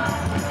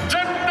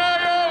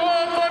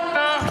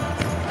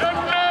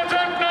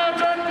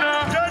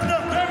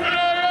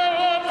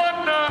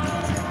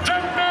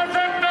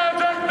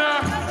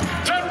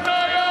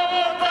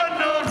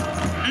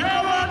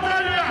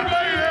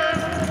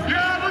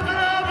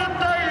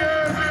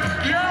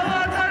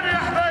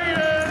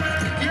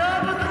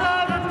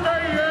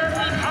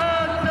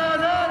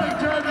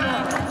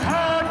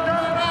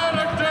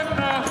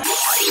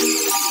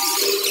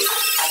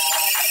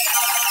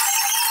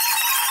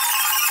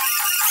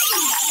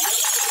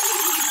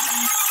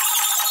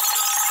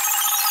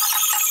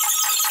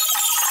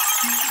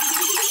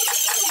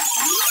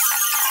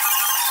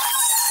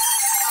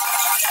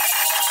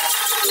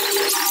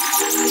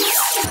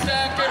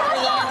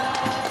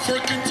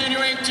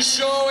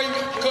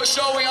 to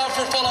showing up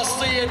for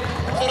Palestine,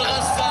 for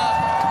Gaza,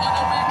 on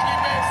a weekly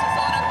basis,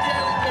 on a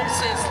daily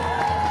basis.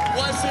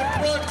 Was it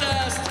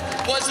protest?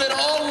 Was it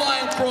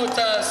online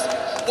protest?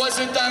 Was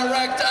it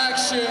direct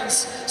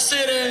actions,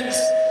 sit-ins,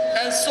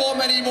 and so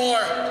many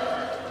more?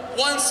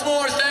 Once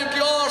more, thank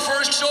you all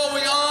for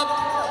showing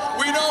up.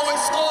 We know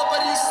it's slow,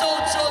 but he still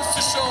chose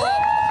to show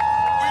up.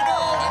 We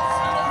know it's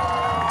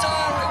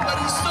tiring, but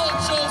he still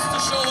chose to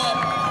show up.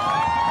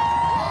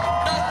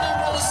 Nothing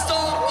will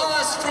stop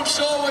us from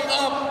showing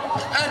up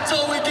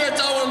until we get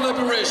our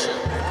liberation.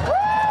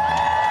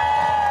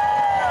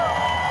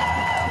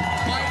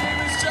 My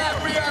name is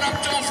Rootbrian. I'm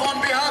Tough. On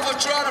behalf of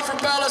Toronto for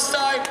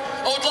Palestine,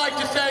 I would like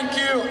to thank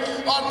you.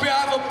 On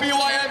behalf of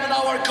BYM and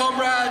our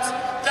comrades,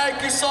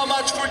 thank you so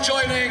much for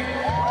joining.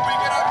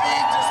 We're gonna be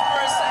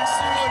dispersing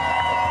soon.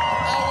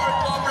 Our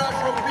comrade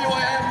from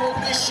BYM will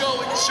be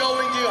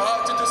showing you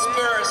how to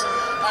disperse.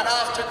 And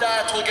after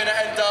that, we're gonna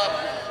end up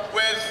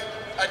with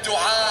a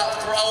dua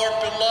for our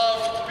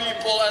beloved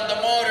people and the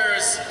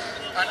martyrs.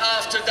 And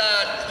after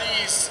that,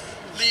 please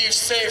leave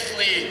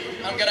safely.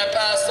 I'm gonna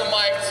pass the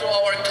mic to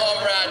our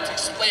comrade to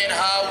explain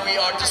how we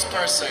are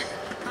dispersing.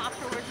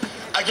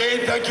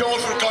 Again, thank you all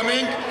for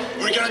coming.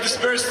 We're gonna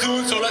disperse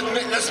soon, so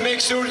let's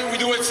make sure we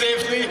do it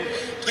safely.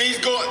 Please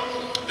go.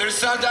 There's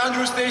St.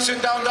 Andrew Station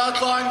down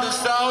that line, the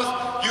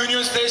south.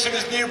 Union Station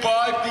is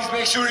nearby. Please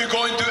make sure you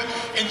go in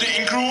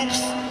groups,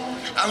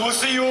 and we'll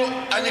see you.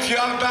 And if you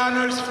have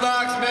banners,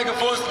 flags,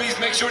 megaphones, please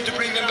make sure to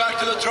bring them back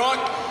to the truck.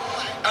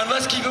 And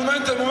let's keep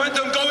momentum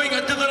going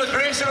until the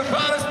liberation of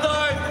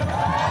Palestine.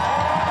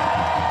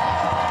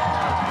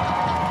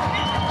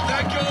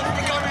 Thank you all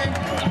for coming.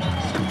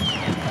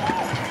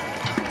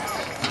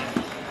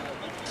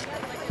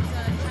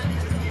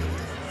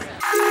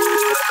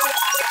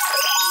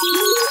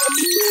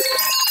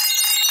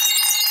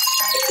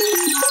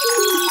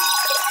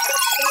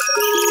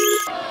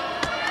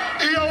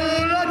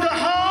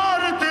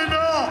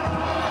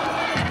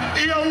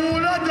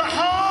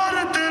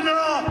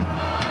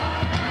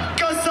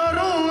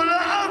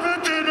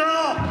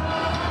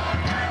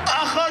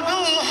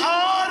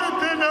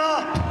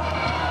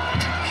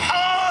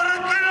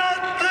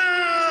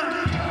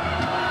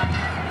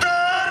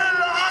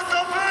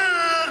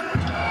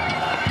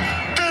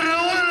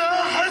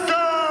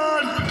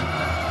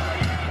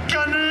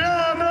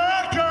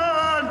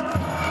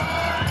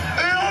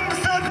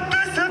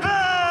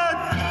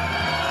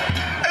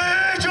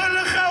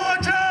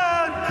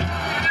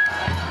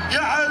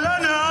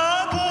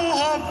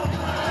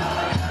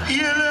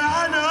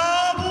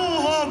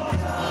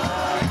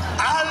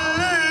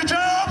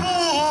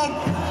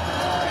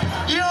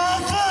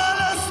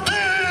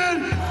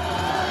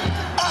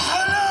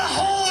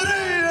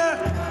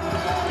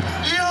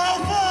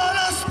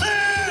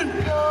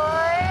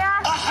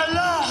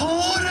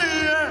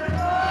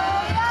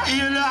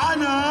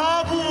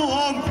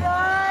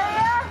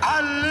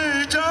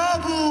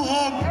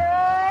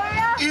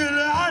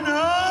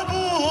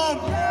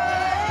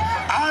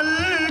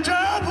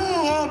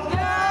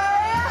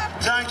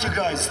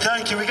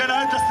 Thank you. We're gonna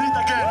hit the street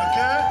again,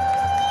 okay?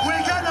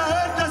 We're gonna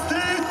hit the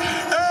street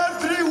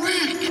every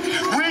week.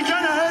 We're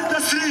gonna hit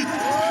the street.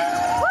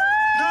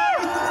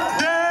 Night,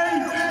 day,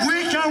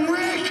 week and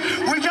week.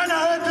 We're gonna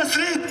hit the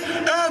street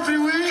every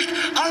week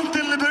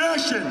until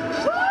liberation.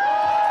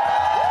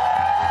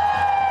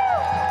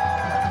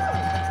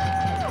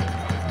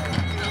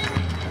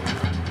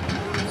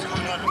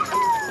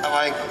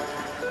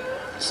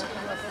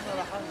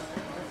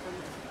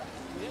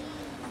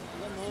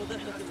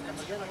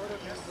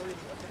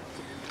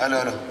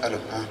 Hello.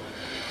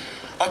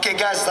 Okay,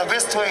 guys, the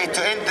best way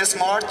to end this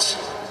march,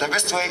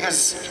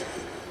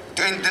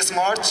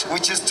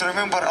 which is to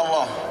remember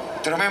Allah,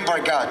 to remember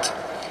God,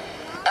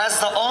 as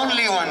the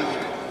only one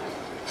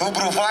who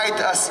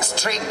provides us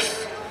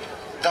strength,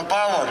 the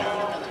power,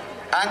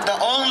 and the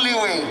only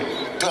way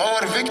to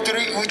our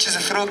victory, which is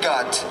through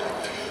God.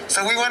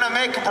 So we want to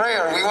make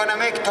prayer, we want to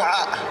make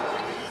dua,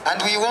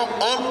 and we want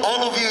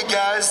all of you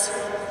guys,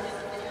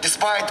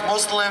 despite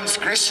Muslims,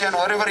 Christian,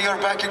 whatever your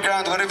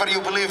background, whatever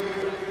you believe,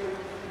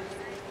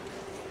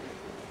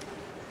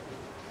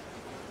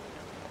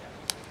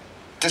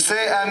 to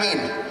say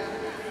Ameen.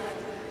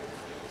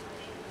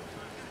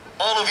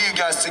 All of you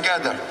guys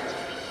together.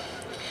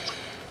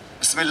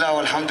 Bismillah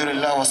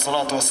walhamdulillah wa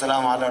salatu wa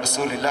salam ala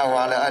rasulillah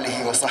wa ala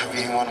alihi wa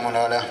sahbihi wa man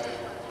wala.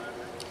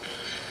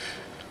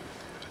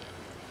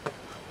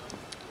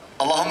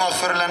 Allahumma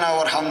ighfir lana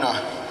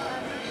warhamna.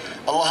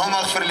 اللهم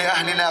اغفر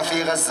لأهلنا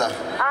في غزة.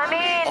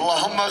 آمين.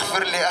 اللهم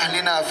اغفر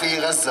لأهلنا في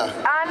غزة.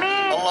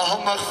 آمين.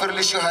 اللهم اغفر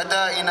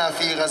لشهدائنا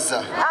في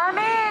غزة.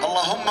 آمين.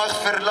 اللهم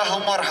اغفر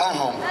لهم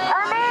وارحمهم.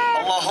 آمين.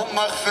 اللهم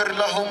اغفر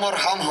لهم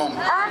وارحمهم.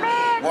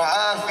 آمين.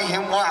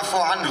 وعافهم واعف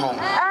عنهم.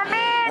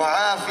 آمين.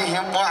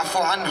 وعافهم واعف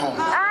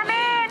عنهم.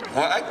 آمين.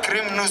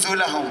 وأكرم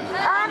نزلهم.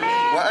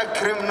 آمين.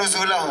 وأكرم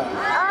نزلهم.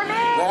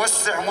 آمين.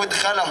 ووسع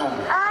مدخلهم.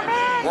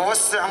 آمين.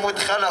 ووسع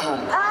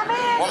مدخلهم.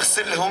 آمين.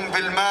 واغسلهم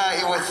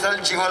بالماء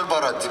والثلج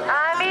والبرد.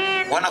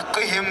 آمين.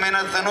 ونقهم من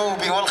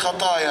الذنوب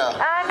والخطايا.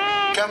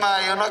 آمين. كما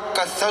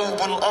ينقى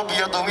الثوب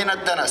الأبيض من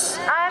الدنس.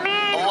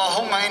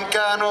 اللهم إن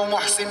كانوا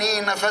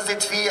محسنين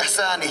فزد في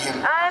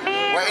إحسانهم،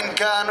 وإن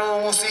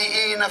كانوا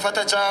مسيئين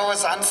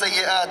فتجاوز عن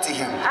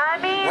سيئاتهم،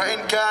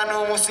 وإن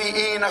كانوا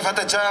مسيئين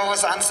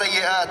فتجاوز عن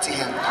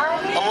سيئاتهم.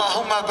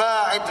 اللهم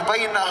باعد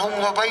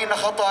بينهم وبين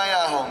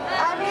خطاياهم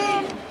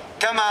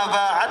كما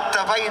باعدت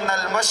بين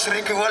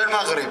المشرق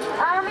والمغرب،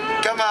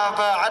 كما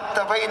باعدت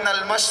بين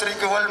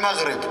المشرق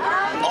والمغرب.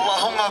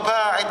 اللهم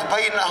باعد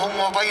بينهم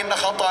وبين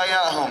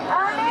خطاياهم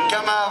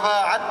كما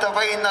باعدت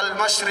بين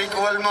المشرق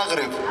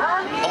والمغرب.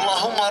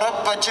 اللهم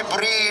رب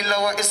جبريل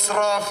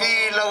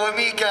وإسرافيل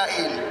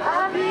وميكائيل،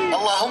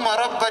 اللهم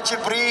رب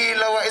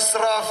جبريل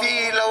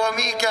وإسرافيل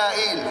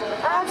وميكائيل،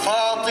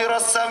 فاطر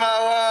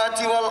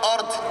السماوات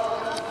والأرض،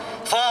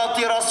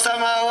 فاطر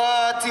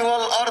السماوات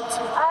والأرض،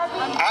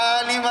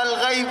 عالم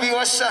الغيب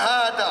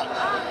والشهادة،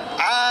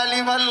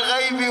 عالم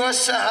الغيب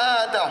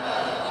والشهادة.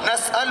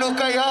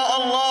 نسألك يا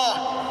الله،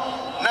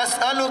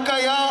 نسألك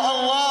يا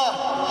الله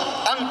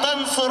أن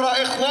تنصر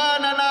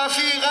إخواننا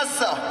في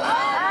غزة،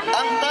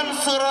 أن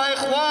تنصر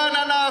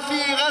إخواننا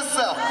في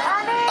غزة،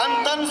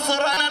 أن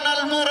تنصر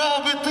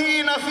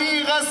المرابطين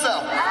في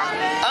غزة،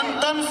 أن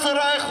تنصر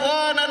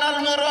إخواننا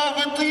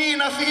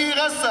المرابطين في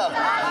غزة.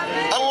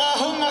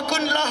 اللهم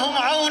كن لهم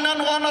عونا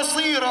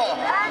ونصيرا،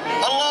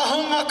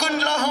 اللهم كن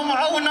لهم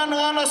عونا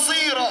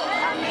ونصيرا،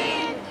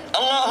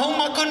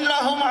 اللهم كن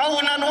لهم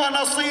عونا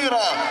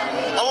ونصيرا.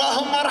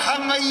 اللهم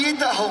ارحم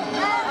ميتهم،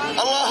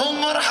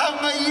 اللهم ارحم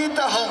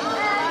ميتهم،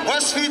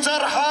 واشف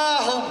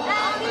جرحاهم،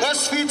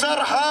 واشف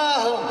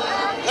جرحاهم،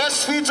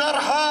 واشف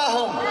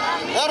جرحاهم،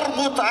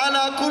 واربط على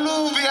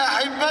قلوب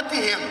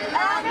أحبتهم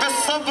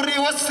بالصبر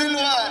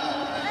والسلوان،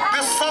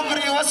 بالصبر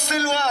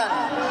والسلوان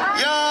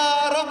يا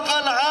رب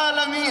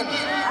العالمين،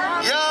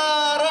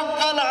 يا رب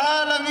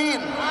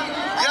العالمين،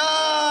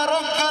 يا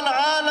رب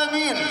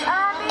العالمين.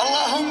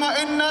 اللهم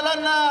إن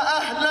لنا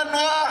أهلا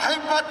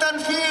وأحبة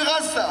في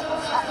غزة،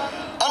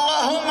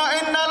 اللهم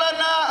إن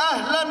لنا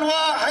أهلا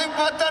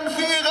وأحبة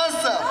في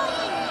غزة.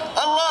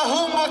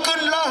 اللهم كن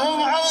لهم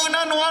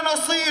عونا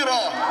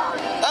ونصيرا،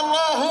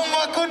 اللهم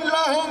كن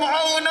لهم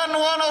عونا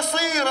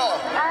ونصيرا،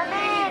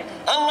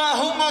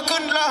 اللهم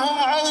كن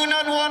لهم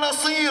عونا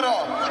ونصيرا.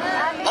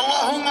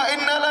 اللهم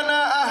إن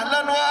لنا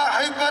أهلا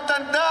وأحبة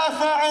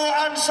دافعوا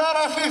عن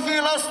شرف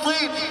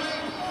فلسطين،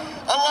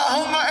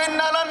 اللهم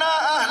إن لنا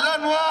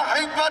أهلا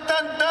وأحبة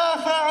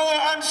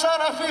دافعوا عن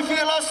شرف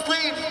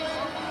فلسطين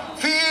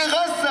في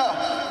غزة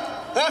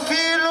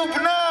وفي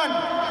لبنان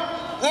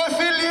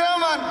وفي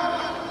اليمن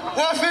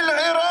وفي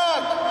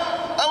العراق.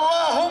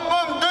 اللهم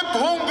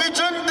امددهم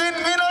بجند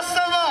من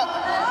السماء،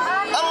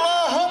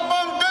 اللهم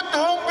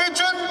امددهم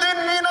بجند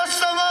من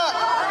السماء،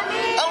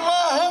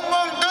 اللهم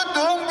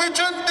امددهم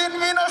بجند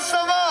من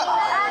السماء.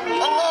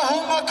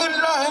 اللهم كن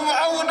لهم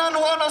عونا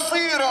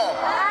ونصيرا.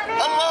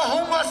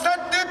 اللهم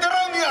سدد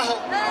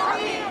رميهم،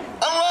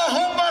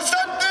 اللهم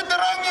سدد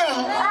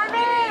رميهم،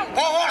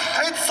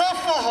 ووحد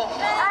صفهم،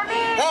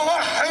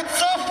 ووحد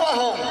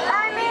صفهم،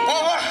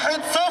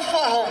 ووحد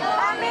صفهم،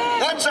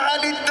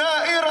 واجعل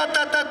الدائرة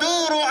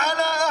تدور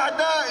على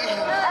أعدائهم،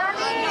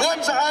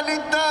 واجعل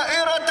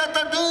الدائرة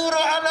تدور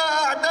على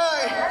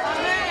أعدائهم،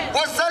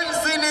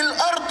 وزلزل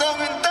الأرض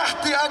من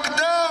تحت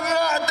أقدام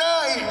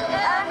أعدائهم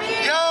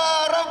يا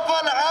رب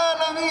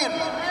العالمين،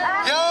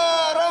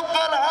 يا رب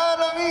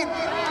العالمين.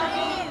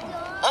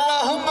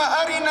 اللهم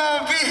أرنا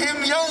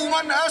بهم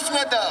يوما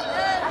أسودا،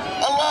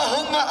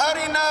 اللهم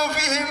أرنا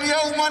بهم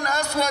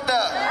يوما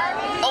أسودا.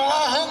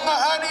 اللهم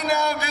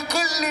أرنا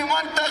بكل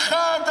من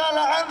تخاذل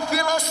عن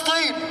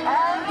فلسطين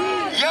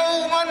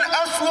يوما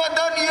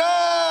أسودا يا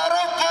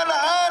رب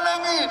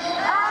العالمين،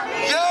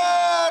 يا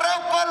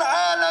رب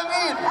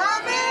العالمين،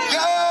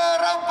 يا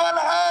رب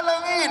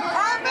العالمين.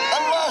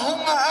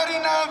 اللهم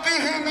أرنا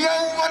بهم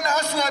يوما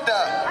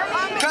أسودا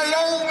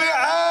كيوم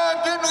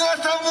عاد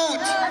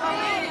وثمود،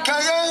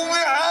 كيوم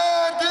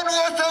عاد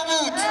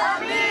وثمود،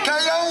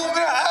 كيوم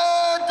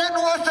عاد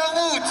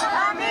وثمود،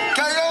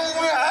 كيوم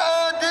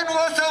عاد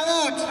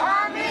وثمود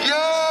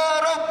يا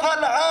رب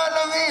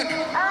العالمين،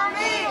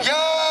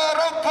 يا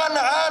رب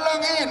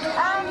العالمين،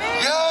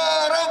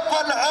 يا رب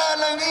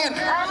العالمين.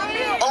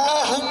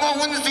 اللهم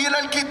منزل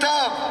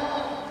الكتاب،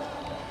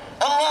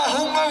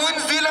 اللهم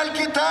منزل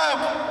الكتاب،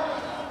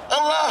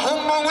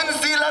 اللهم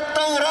منزل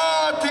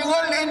التوراة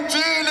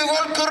والإنجيل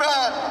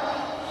والقرآن،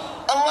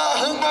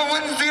 اللهم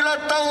منزل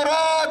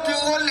التوراة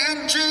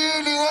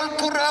والإنجيل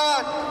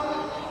والقرآن،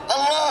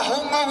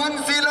 اللهم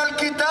منزل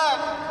الكتاب،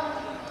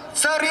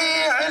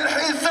 سريع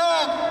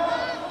الحساب،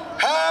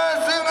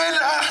 هازم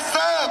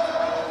الأحزاب،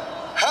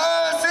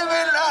 هازم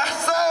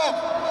الأحزاب.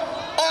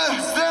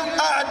 اهزم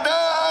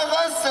أعداء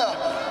غزة،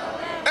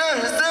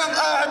 اهزم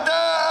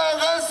أعداء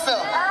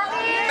غزة،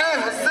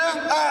 اهزم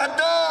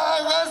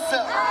أعداء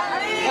غزة،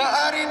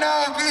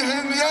 وأرنا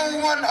بهم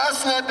يوما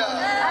أسودا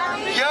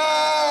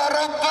يا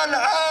رب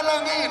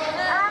العالمين،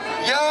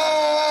 يا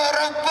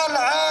رب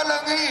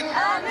العالمين،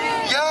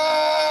 يا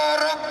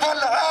رب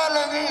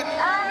العالمين.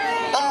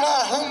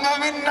 اللهم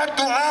منا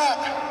الدعاء،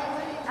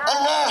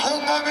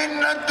 اللهم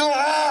منا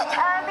الدعاء،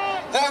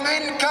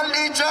 ومنك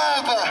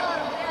الإجابة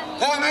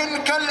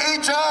ومنك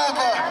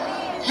الإجابة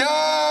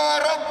يا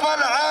رب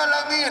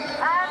العالمين.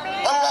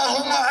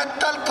 اللهم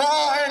أنت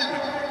القائل،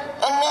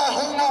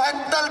 اللهم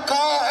أنت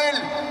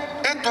القائل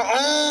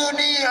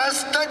ادعوني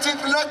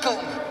أستجب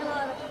لكم،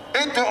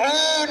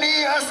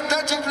 ادعوني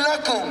أستجب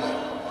لكم.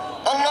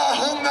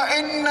 اللهم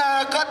إنا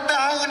قد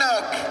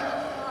دعوناك،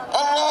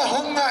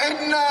 اللهم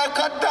إنا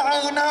قد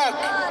دعوناك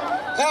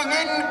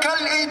ومنك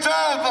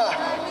الإجابة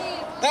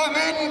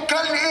ومنك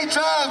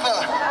الإجابة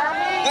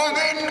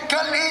ومنك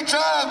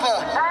الإجابة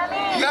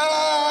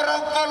يا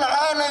رب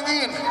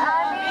العالمين.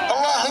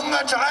 اللهم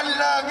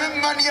اجعلنا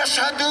ممن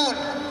يشهدون،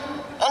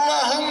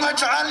 اللهم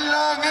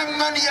اجعلنا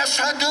ممن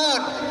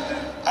يشهدون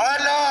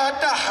على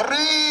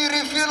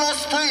تحرير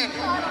فلسطين،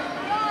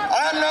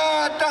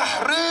 على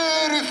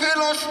تحرير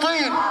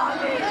فلسطين،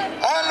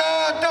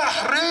 على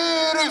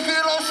تحرير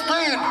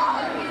فلسطين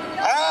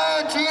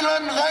عاجلا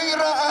غير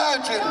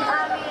آجل،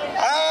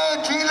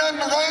 عاجلا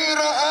غير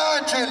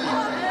آجل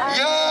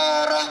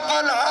يا رب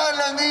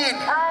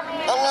العالمين.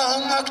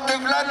 اللهم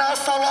اكتب لنا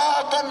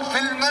صلاة في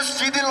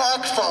المسجد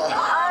الأقصى،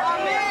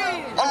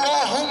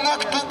 اللهم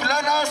اكتب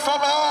لنا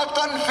صلاة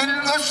في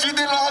المسجد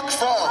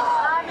الأقصى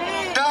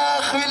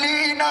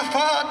داخلين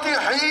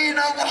فاتحين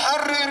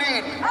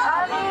محررين،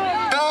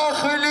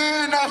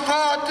 داخلين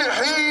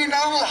فاتحين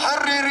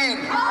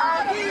محررين،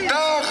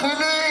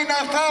 داخلين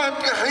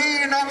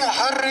فاتحين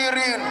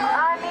محررين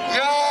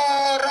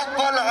يا رب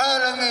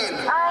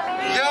العالمين،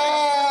 يا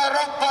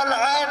رب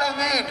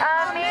العالمين،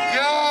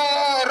 يا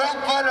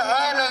رب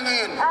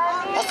العالمين.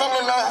 وصلى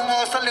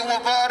الله وسلم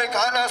وبارك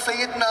على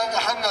سيدنا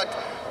محمد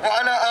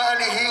وعلى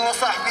آله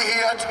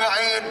وصحبه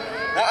أجمعين،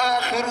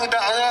 وآخر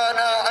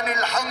دعوانا أن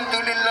الحمد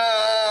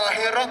لله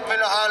رب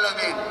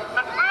العالمين.